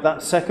 So like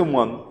that second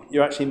one,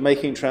 you're actually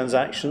making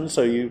transactions.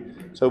 So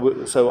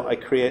I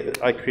create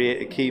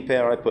a key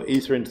pair. I put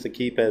Ether into the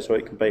key pair so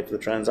it can pay for the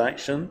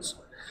transactions.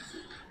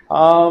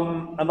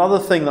 Another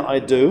thing that I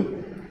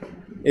do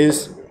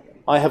is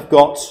I have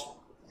got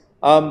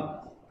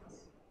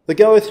the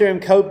Go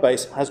Ethereum code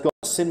base has got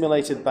a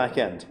simulated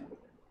backend,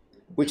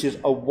 which is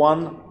a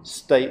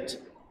one-state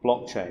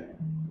blockchain.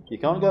 You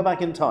can't go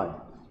back in time,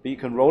 but you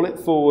can roll it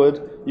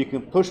forward, you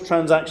can push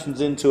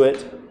transactions into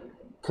it,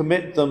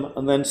 commit them,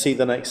 and then see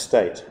the next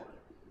state.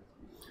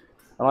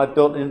 And I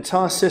built an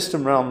entire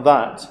system around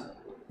that,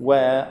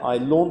 where I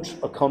launch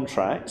a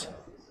contract.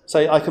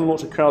 Say I can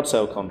launch a crowd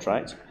sale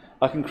contract.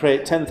 I can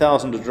create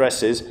 10,000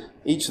 addresses,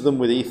 each of them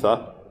with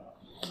Ether,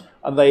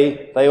 and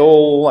they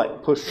all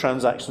like push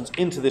transactions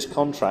into this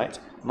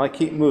contract, and I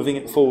keep moving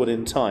it forward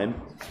in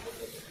time.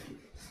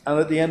 And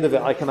at the end of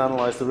it, I can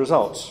analyze the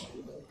results.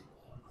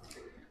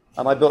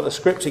 And I built a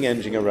scripting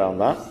engine around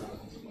that,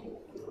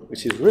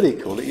 which is really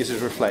cool. It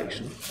uses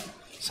reflection.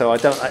 So I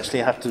don't actually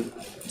have to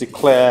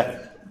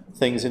declare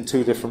things in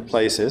two different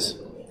places.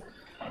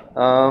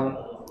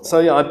 So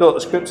yeah, I built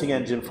a scripting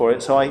engine for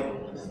it.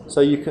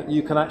 So you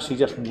can actually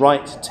just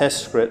write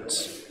test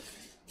scripts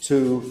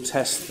to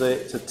test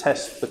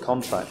the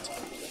contract.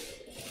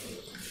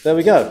 There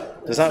we go.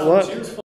 Does that work?